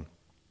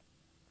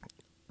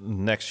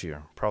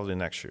probably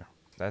next year.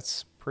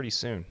 That's pretty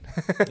soon.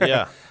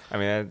 Yeah. I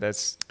mean,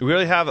 that's... We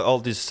really have all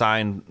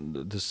design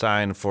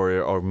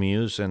for our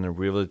muse and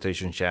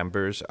rehabilitation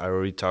chambers. I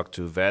already talked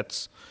to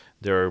vets.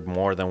 They're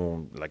more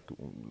than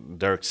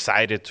they're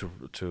excited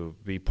to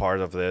be part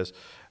of this.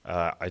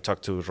 I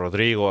talked to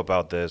Rodrigo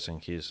about this,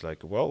 and he's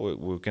like, well,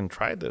 we can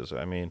try this.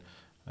 I mean,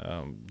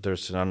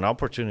 there's an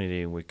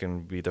opportunity. We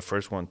can be the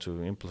first one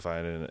to amplify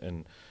it,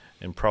 and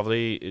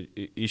probably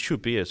it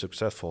should be a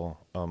successful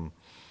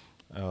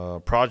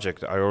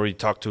project. I already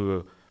talked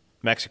to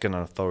Mexican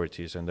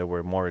authorities, and they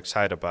were more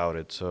excited about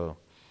it. So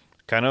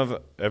kind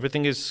of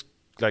everything is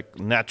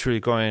naturally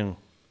going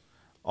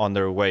on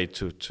their way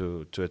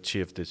to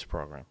achieve this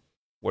program.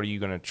 What are you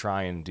going to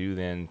try and do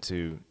then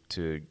to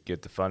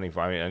get the funding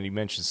for? I mean, and you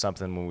mentioned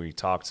something when we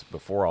talked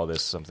before all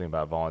this, something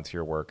about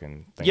volunteer work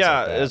and things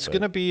like that. It's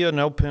going to be an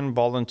open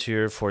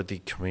volunteer for the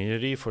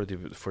community, for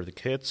the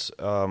kids,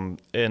 and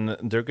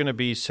there are going to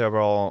be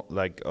several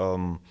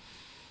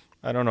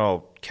I don't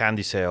know,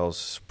 candy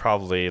sales,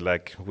 probably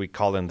like we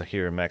call them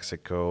here in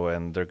Mexico,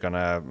 and they're going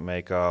to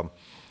make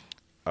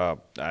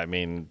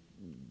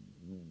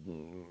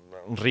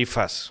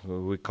rifas.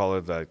 We call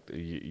it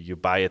you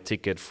buy a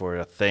ticket for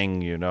a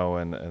thing,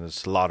 and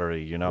it's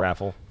lottery,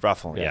 Raffle,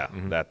 yeah.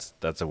 Mm-hmm.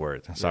 That's a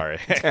word. Sorry.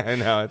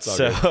 No, it's all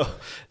good.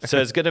 So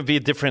it's going to be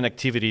different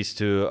activities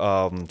to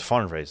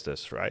fundraise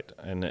this, right?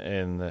 And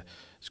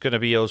it's going to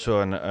be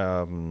also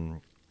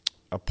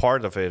a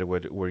part of it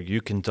where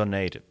you can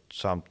donate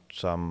some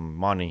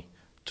money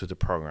to the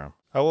program.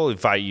 I will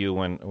invite you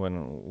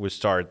when we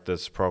start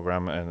this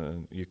program,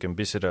 and you can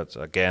visit us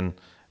again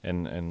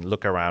and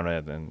look around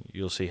it, and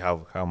you'll see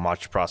how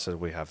much process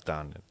we have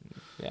done.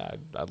 Yeah,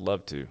 I'd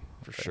love to,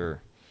 for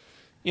sure.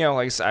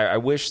 Like I said, I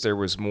wish there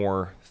was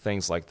more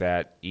things like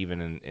that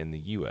even in the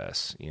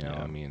U.S.,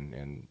 I mean,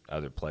 in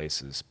other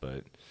places,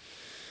 but...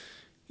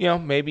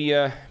 maybe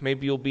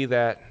you'll be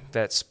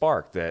that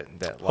spark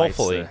that lights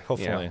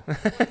hopefully.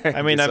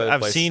 I mean,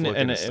 I've seen,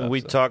 and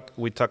we talk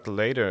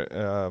later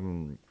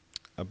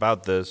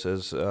about this.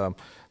 Is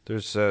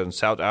there's in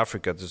South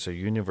Africa there's a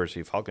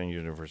university, Falcon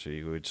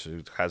University, which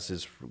has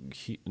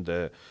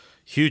the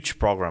huge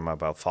program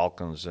about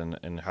falcons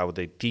and how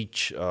they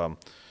teach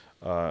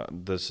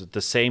the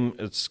same.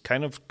 It's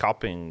kind of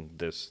copying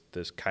this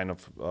kind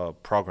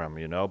of program,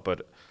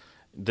 but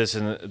this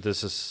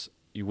is.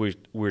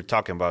 We're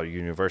talking about a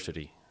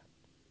university.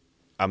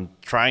 I'm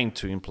trying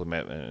to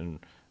implement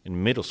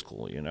in middle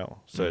school,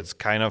 So it's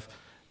kind of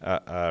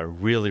a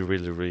really,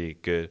 really, really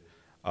good,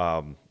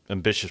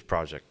 ambitious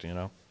project,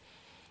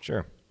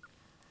 Sure.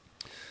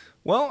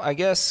 Well, I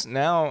guess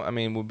now,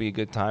 would be a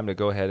good time to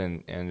go ahead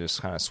and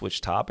just kind of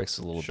switch topics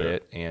a little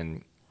bit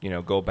and,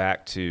 go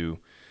back to,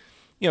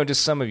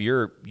 just some of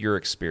your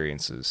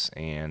experiences.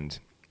 And,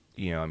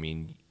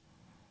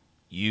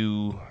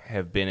 you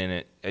have been in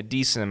it a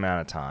decent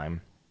amount of time,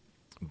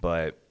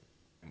 but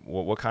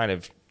what kind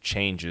of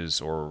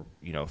changes or,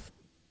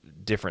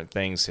 different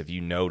things have you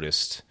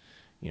noticed,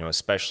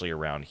 especially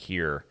around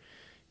here,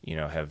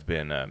 have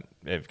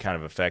kind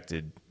of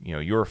affected,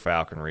 your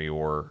falconry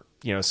or,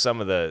 some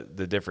of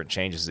the different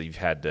changes that you've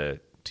had to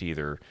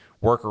either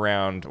work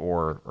around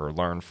or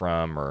learn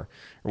from or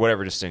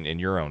whatever, just in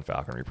your own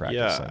falconry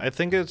practice? Yeah, I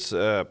think it's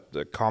a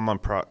common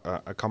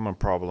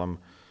problem.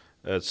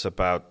 It's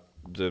about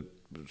the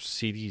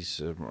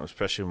cities,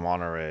 especially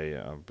Monterey,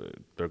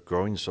 they're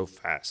growing so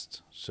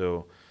fast.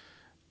 So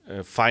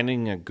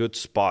finding a good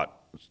spot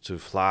to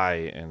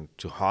fly and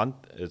to hunt,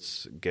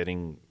 it's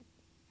getting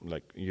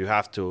you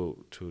have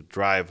to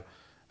drive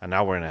an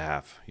hour and a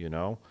half,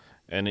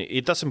 And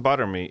it doesn't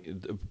bother me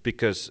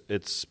because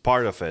it's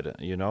part of it,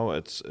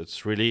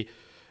 It's really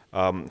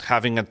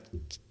having a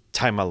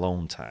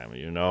alone time,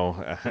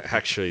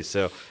 actually.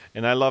 So,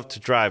 and I love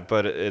to drive,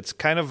 but it's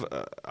kind of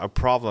a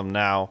problem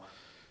now.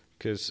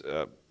 Because,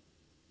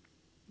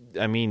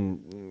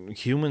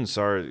 humans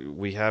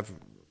we have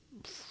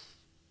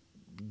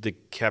the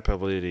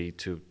capability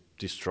to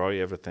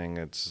destroy everything.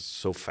 It's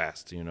so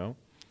fast,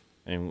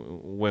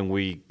 And when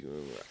we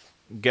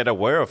get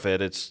aware of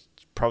it, it's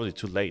probably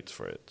too late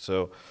for it.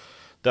 So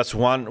that's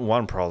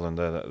one problem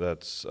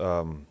that's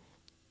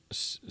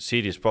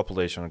cities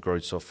population are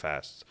growing so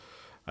fast.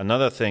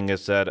 Another thing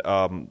is that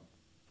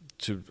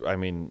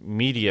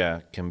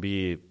media can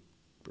be,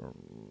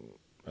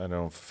 I don't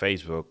know,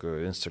 Facebook or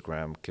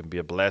Instagram can be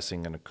a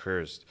blessing and a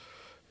curse,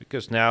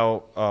 because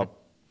now,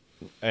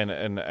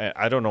 and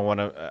I don't know,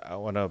 I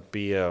want to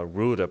be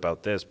rude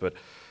about this, but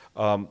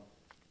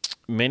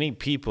many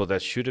people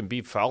that shouldn't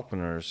be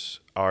falconers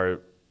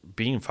are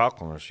being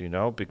falconers,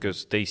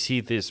 because they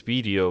see this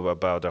video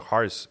about a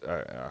harris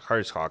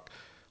hawk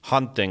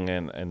hunting,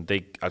 and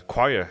they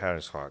acquire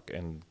harris hawk,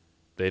 and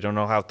they don't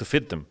know how to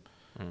feed them.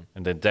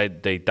 And then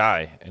they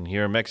die. And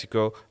here in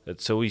Mexico,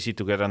 it's so easy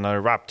to get another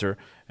raptor,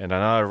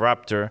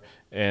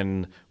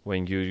 and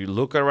when you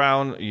look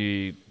around,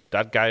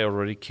 that guy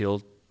already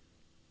killed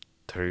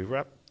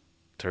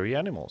 30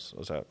 animals.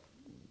 Was that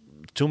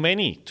too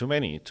many?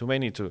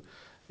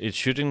 It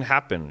shouldn't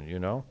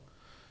happen,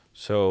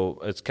 So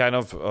it's kind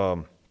of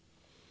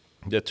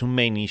the two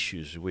main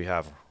issues we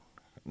have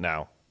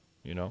now,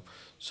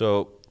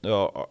 So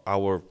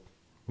our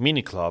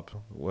mini club,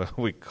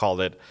 we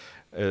call it,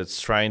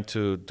 it's trying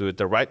to do it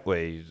the right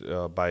way,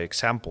 by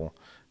example,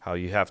 how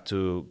you have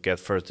to get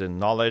first the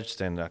knowledge,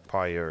 then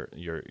acquire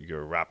your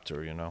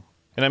raptor,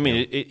 And I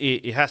mean,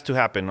 it has to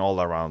happen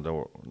all around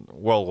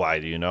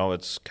worldwide,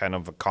 It's kind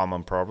of a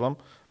common problem,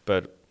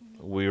 but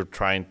we're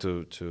trying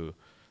to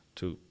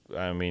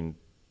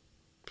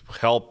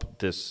help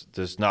this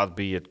not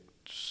be a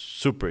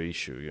super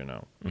issue,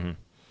 Mm-hmm.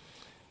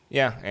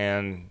 Yeah,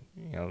 and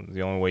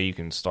the only way you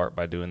can start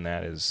by doing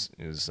that is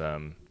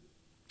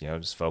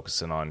just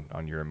focusing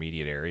on your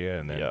immediate area,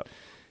 and then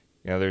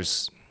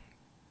there's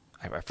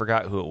I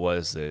forgot who it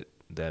was that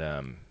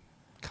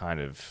kind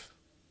of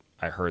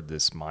I heard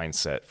this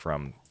mindset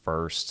from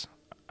first.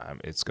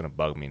 It's going to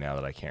bug me now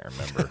that I can't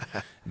remember,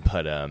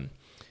 but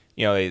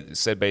they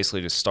said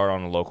basically just start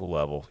on a local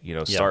level.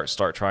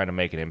 Start trying to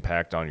make an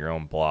impact on your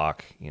own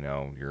block.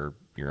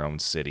 Your own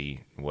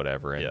city,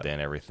 whatever, and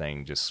then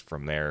everything just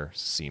from there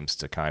seems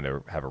to kind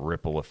of have a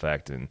ripple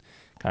effect and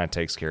kind of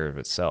takes care of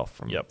itself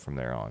from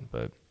there on.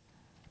 But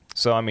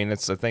so I mean, I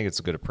think it's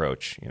a good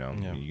approach.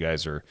 You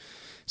guys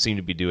seem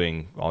to be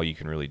doing all you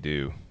can really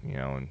do,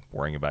 and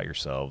worrying about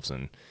yourselves,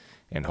 and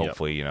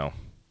hopefully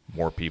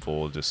more people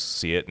will just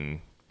see it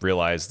and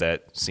realize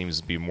that seems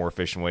to be a more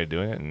efficient way of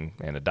doing it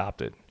and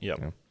adopt it.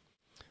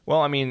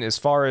 Well, I mean, as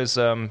far as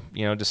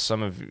just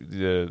some of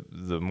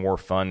the more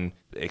fun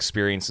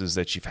experiences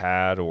that you've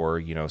had,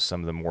 or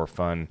some of the more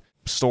fun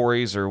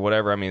stories or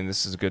whatever, I mean,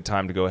 this is a good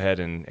time to go ahead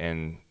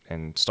and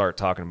start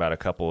talking about a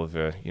couple of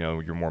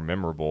your more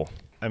memorable.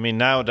 I mean,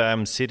 now that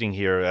I'm sitting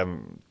here,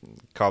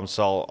 comes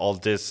all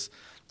these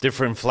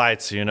different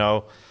flights,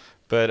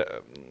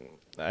 But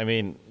I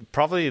mean,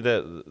 probably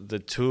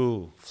the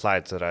two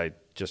flights that I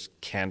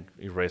just can't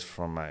erase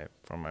from my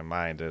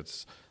mind.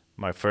 It's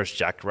my first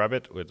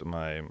jackrabbit with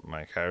my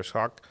Harris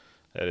hawk.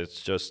 That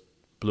it's just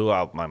blew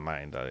out my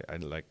mind.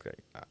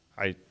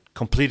 I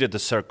completed the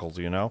circle.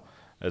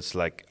 It's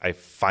like I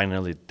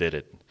finally did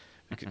it.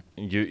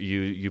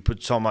 You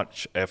put so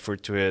much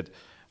effort to it.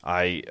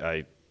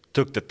 I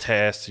took the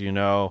test,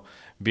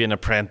 be an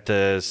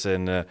apprentice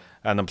and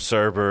an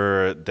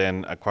observer,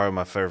 then acquire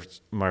my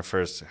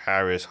first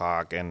Harris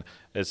hawk, and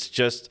it's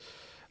just,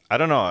 I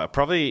don't know,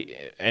 probably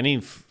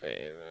any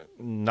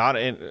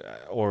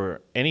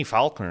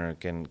falconer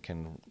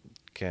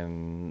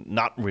can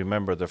not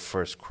remember the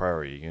first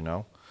quarry,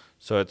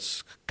 So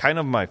it's kind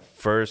of my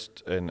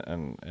first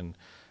and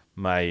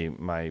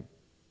my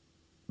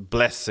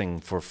blessing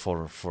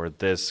for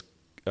this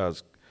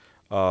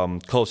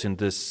closing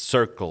this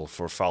circle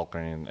for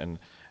falconry,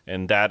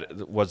 and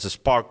that was the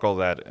sparkle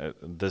that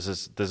this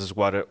is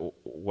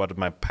what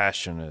my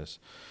passion is.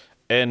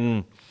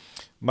 And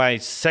my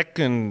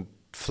second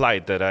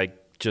flight that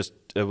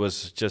it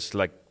was just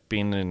like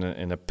being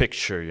in a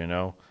picture,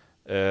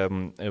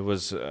 It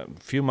was a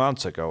few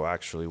months ago,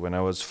 actually, when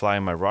I was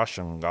flying my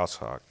Russian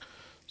goshawk.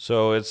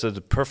 So it's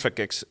the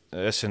perfect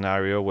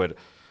scenario where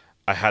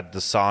I had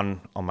the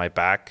sun on my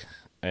back,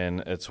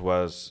 and it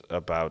was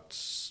about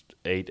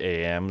 8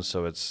 a.m.,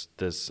 so it's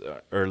this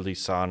early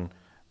sun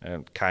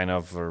and kind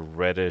of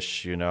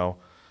reddish, and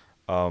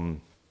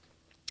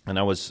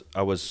I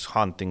was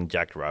hunting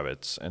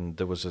jackrabbits, and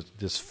there was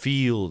this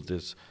field,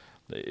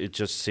 it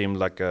just seemed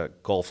like a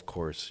golf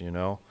course,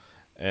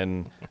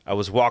 and I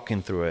was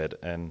walking through it,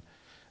 and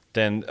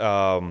then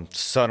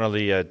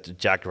suddenly a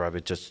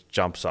jackrabbit just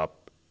jumps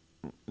up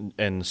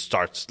and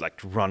starts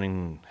like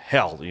running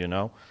hell,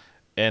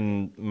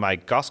 and my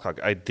goshawk,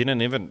 I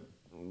didn't even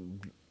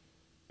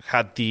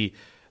had the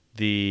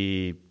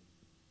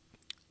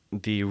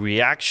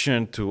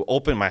reaction to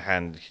open my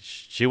hand.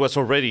 She was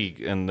already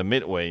in the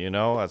midway,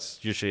 as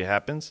usually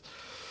happens.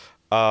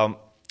 And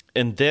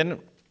then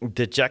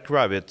the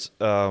jackrabbits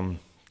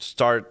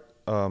start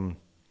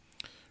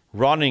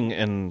running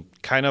and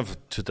kind of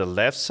to the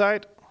left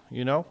side,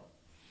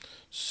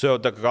 So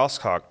the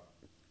goshawk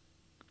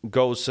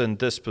goes in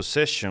this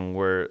position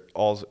where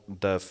all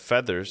the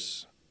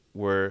feathers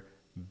were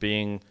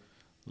being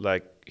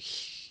like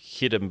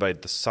hidden by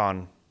the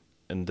sun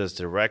in this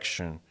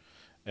direction,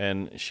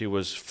 and she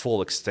was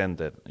full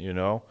extended,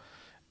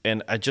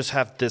 and I just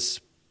have this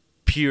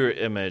pure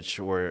image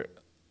where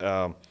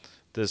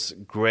this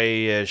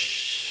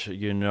grayish,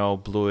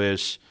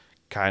 bluish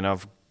kind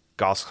of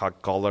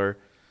goshawk color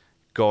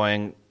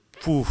going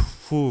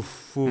poof,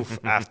 poof, poof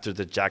after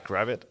the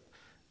jackrabbit.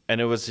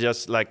 And it was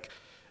just like,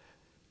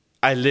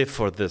 I live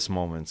for this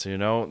moments,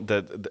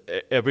 that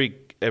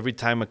every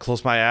time I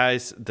close my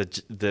eyes,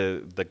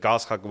 the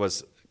goshawk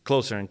was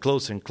closer and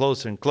closer and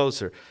closer and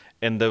closer.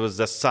 And there was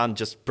the sun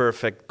just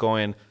perfect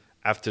going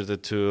after the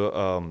two,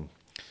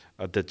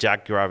 the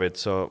jackrabbit.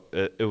 So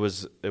it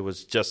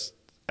was just,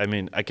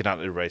 I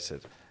cannot erase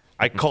it.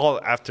 I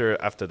called after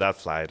that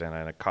flight, and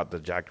I caught the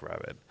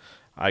jackrabbit.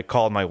 I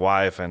called my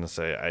wife and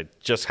say, I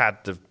just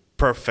had the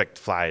perfect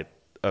flight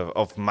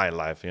of my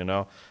life,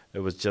 It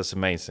was just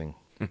amazing.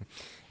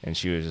 And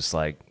she was just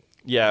like,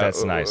 yeah,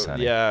 that's nice,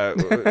 honey. Yeah,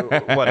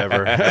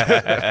 whatever.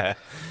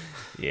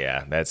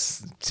 Yeah,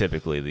 that's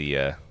typically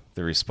the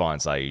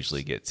response I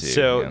usually get too.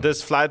 So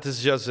this flight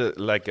is just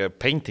like a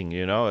painting,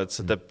 It's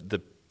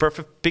the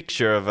perfect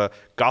picture of a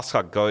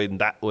goshawk going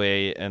that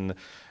way and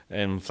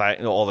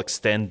flying all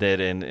extended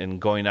and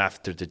going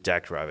after the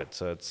jackrabbit.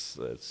 So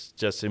it's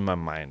just in my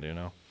mind,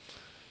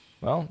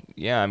 Well,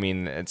 yeah,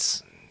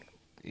 it's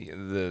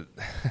the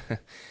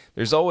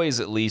there's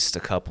always at least a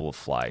couple of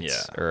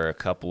flights or a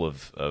couple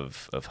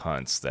of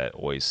hunts that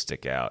always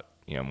stick out,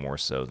 more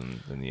so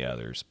than the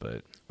others.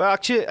 But well,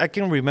 actually, I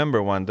can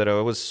remember one that I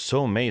was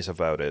so amazed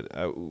about it.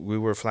 We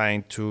were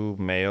flying two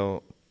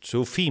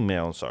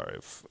female,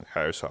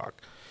 Harris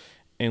hawk.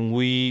 And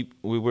we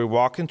were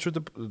walking through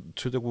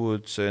the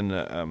woods and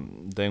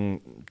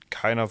then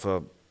kind of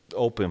a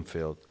open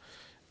field,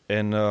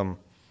 and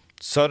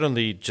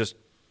suddenly just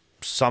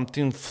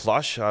something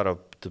flushed out of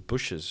the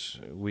bushes.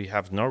 We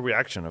have no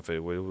reaction of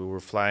it. We were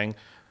flying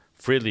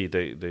freely.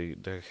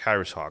 The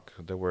Harris hawk.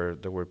 They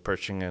were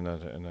perching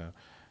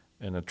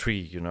in a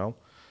tree,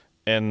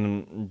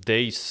 and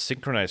they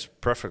synchronized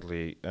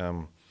perfectly.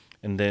 And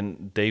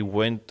then they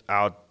went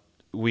out.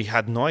 We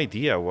had no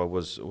idea what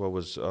was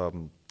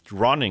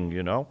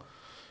running,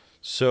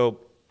 So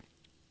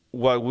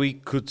what we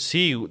could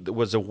see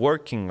was the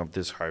working of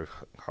this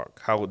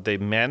hawk, how they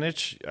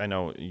manage. I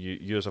know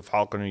you as a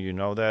falconer,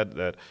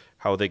 that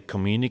how they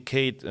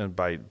communicate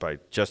by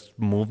just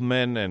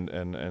movement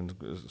and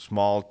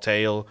small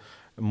tail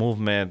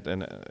movement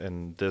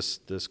and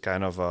this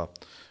kind of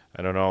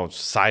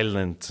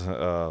silent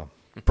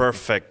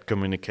perfect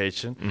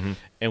communication. Mm-hmm.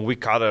 And we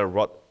caught a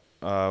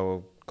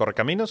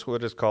correcaminos,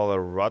 what is called a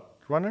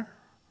roadrunner.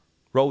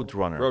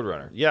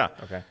 Roadrunner. Yeah.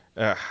 Okay.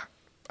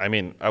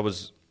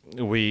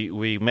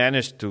 We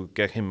managed to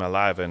get him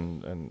alive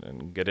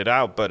and get it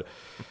out, but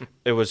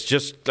it was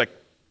just like,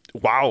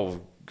 wow,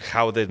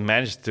 how they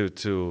managed to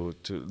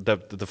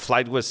the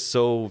flight was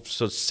so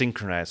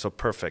synchronized, so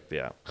perfect.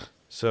 Yeah.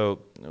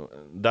 So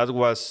that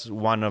was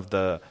one of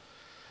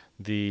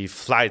the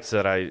flights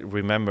that I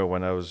remember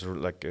when I was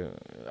like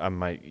at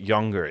my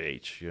younger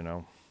age,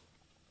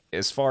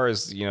 As far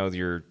as,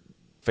 your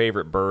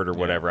favorite bird or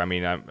whatever.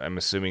 I'm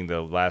assuming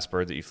the last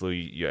bird that you flew,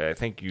 I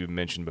think you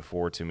mentioned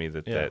before to me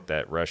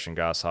that Russian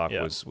goshawk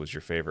was your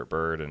favorite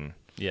bird, and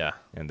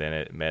then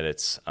it met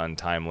its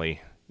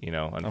untimely,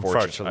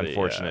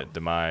 unfortunate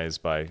demise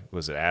by,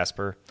 was it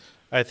Asper?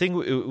 I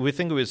think we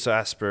think it was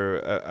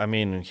Asper.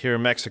 Here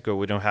in Mexico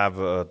we don't have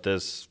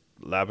this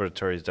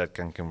laboratories that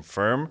can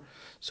confirm,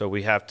 so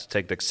we have to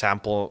take the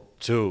sample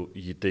to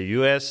the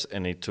U.S.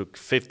 and it took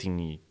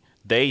 15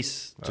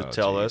 days to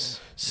tell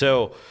us.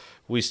 So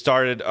we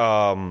started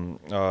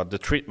the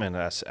treatment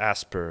as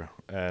Asper,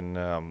 and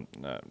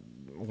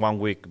 1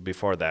 week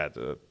before that,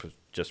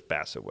 just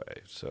passed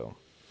away. So,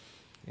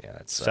 yeah,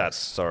 that's sad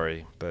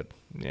story, but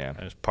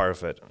it's part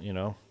of it,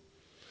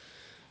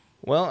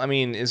 Well,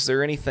 is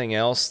there anything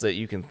else that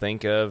you can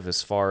think of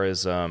as far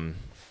as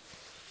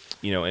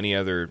any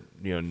other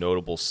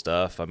notable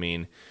stuff?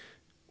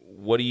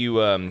 What do you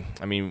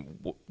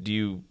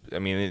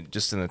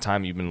just in the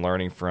time you've been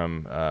learning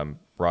from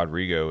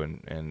Rodrigo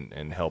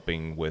and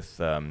helping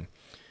with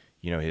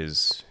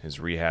his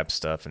rehab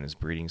stuff and his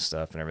breeding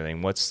stuff and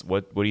everything,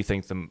 what do you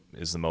think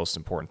is the most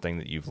important thing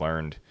that you've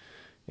learned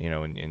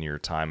in your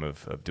time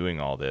of doing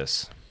all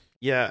this?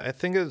 Yeah, I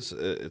think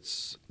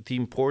it's the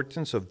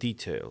importance of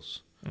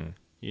details, and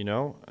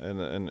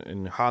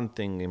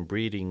hunting and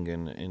breeding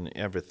and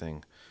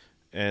everything,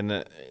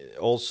 and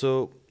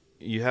also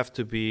you have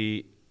to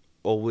be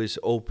always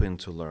open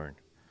to learn.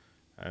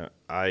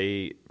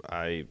 I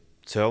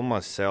tell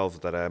myself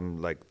that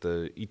I'm like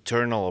the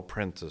eternal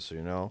apprentice,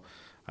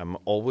 I'm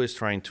always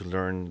trying to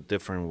learn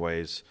different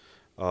ways,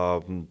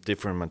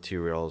 different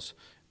materials,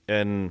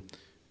 and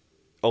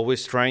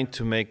always trying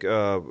to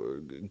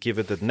give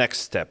it the next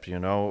step,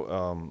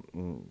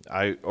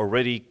 I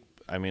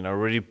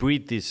already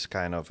breed this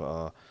kind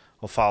of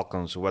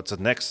falcons. What's the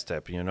next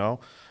step,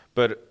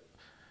 But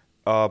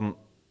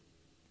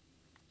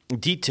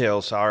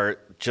details are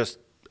just,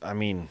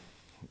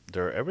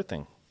 they're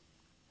everything.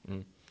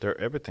 they're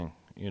everything,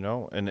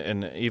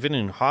 and even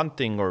in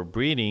hunting or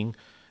breeding,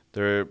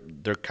 they're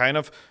kind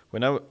of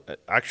when I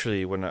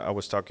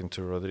was talking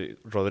to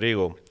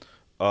Rodrigo,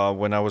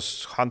 when I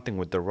was hunting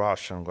with the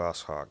Russian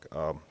goshawk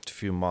a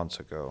few months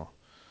ago,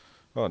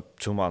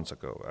 2 months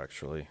ago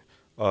actually,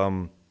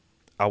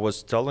 I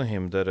was telling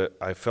him that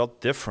I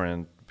felt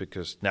different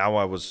because now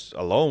I was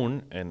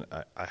alone and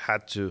I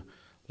had to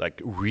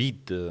like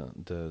read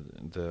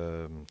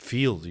the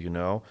field,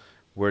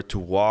 where to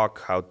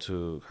walk, how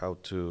to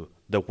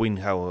the wind,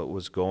 how it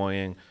was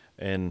going,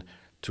 and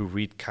to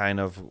read kind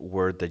of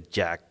where the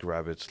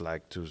jackrabbits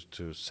like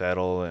to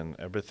settle and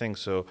everything.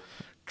 So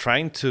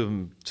trying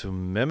to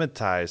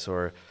mimetize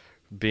or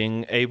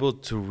being able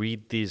to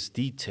read these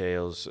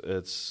details,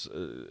 it's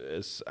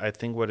I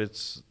think what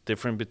it's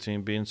different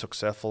between being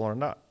successful or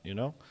not,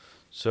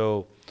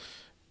 So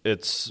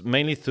it's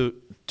mainly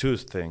two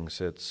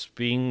things. It's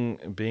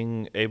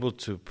being able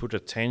to put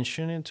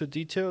attention into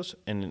details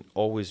and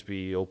always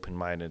be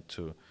open-minded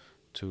to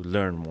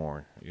learn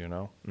more,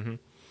 Mm-hmm.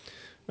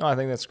 No, I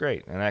think that's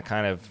great. And that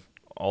kind of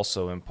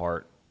also in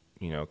part,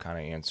 kind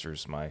of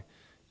answers my,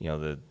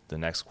 the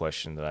next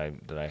question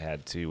that I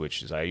had too,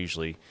 which is I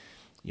usually,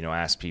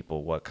 ask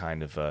people what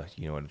kind of,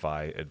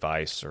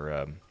 advice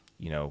or,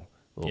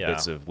 little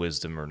bits of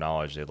wisdom or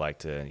knowledge they'd like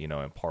to,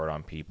 impart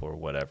on people or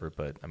whatever.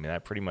 But I mean,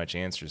 that pretty much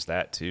answers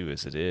that too,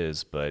 as it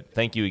is. But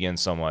thank you again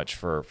so much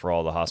for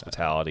all the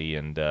hospitality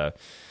and,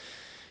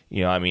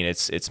 I mean,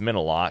 it's meant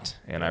a lot,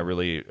 and I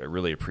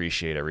really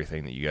appreciate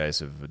everything that you guys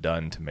have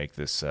done to make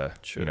this,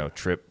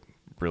 trip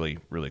really,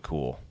 really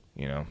cool.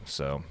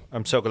 So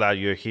I'm so glad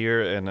you're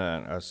here, and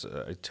as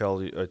I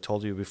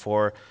told you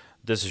before,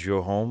 this is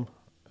your home,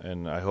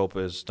 and I hope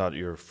it's not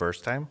your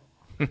first time.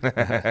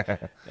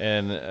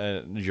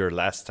 And your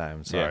last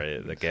time,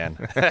 again.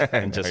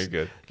 And very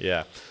good.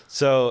 Yeah.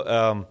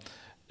 So,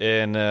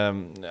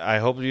 I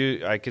hope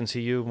I can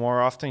see you more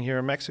often here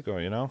in Mexico,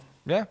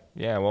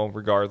 Yeah. Well,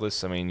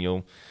 regardless, I mean,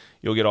 you'll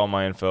get all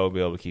my info, be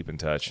able to keep in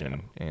touch,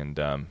 and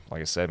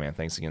like I said, man,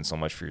 thanks again so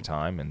much for your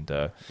time, and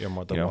you're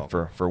more than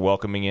welcome. for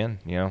welcoming in.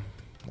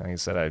 Like I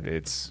said,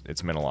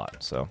 it's meant a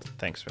lot. So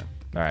thanks, man.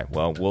 All right.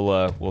 Well,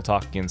 we'll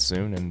talk again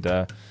soon, and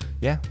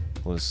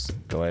we'll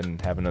just go ahead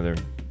and have another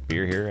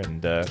beer here,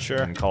 and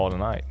sure, and call it a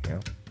night.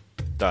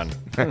 Done.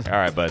 All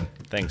right, bud.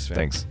 Thanks, man.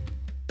 Thanks.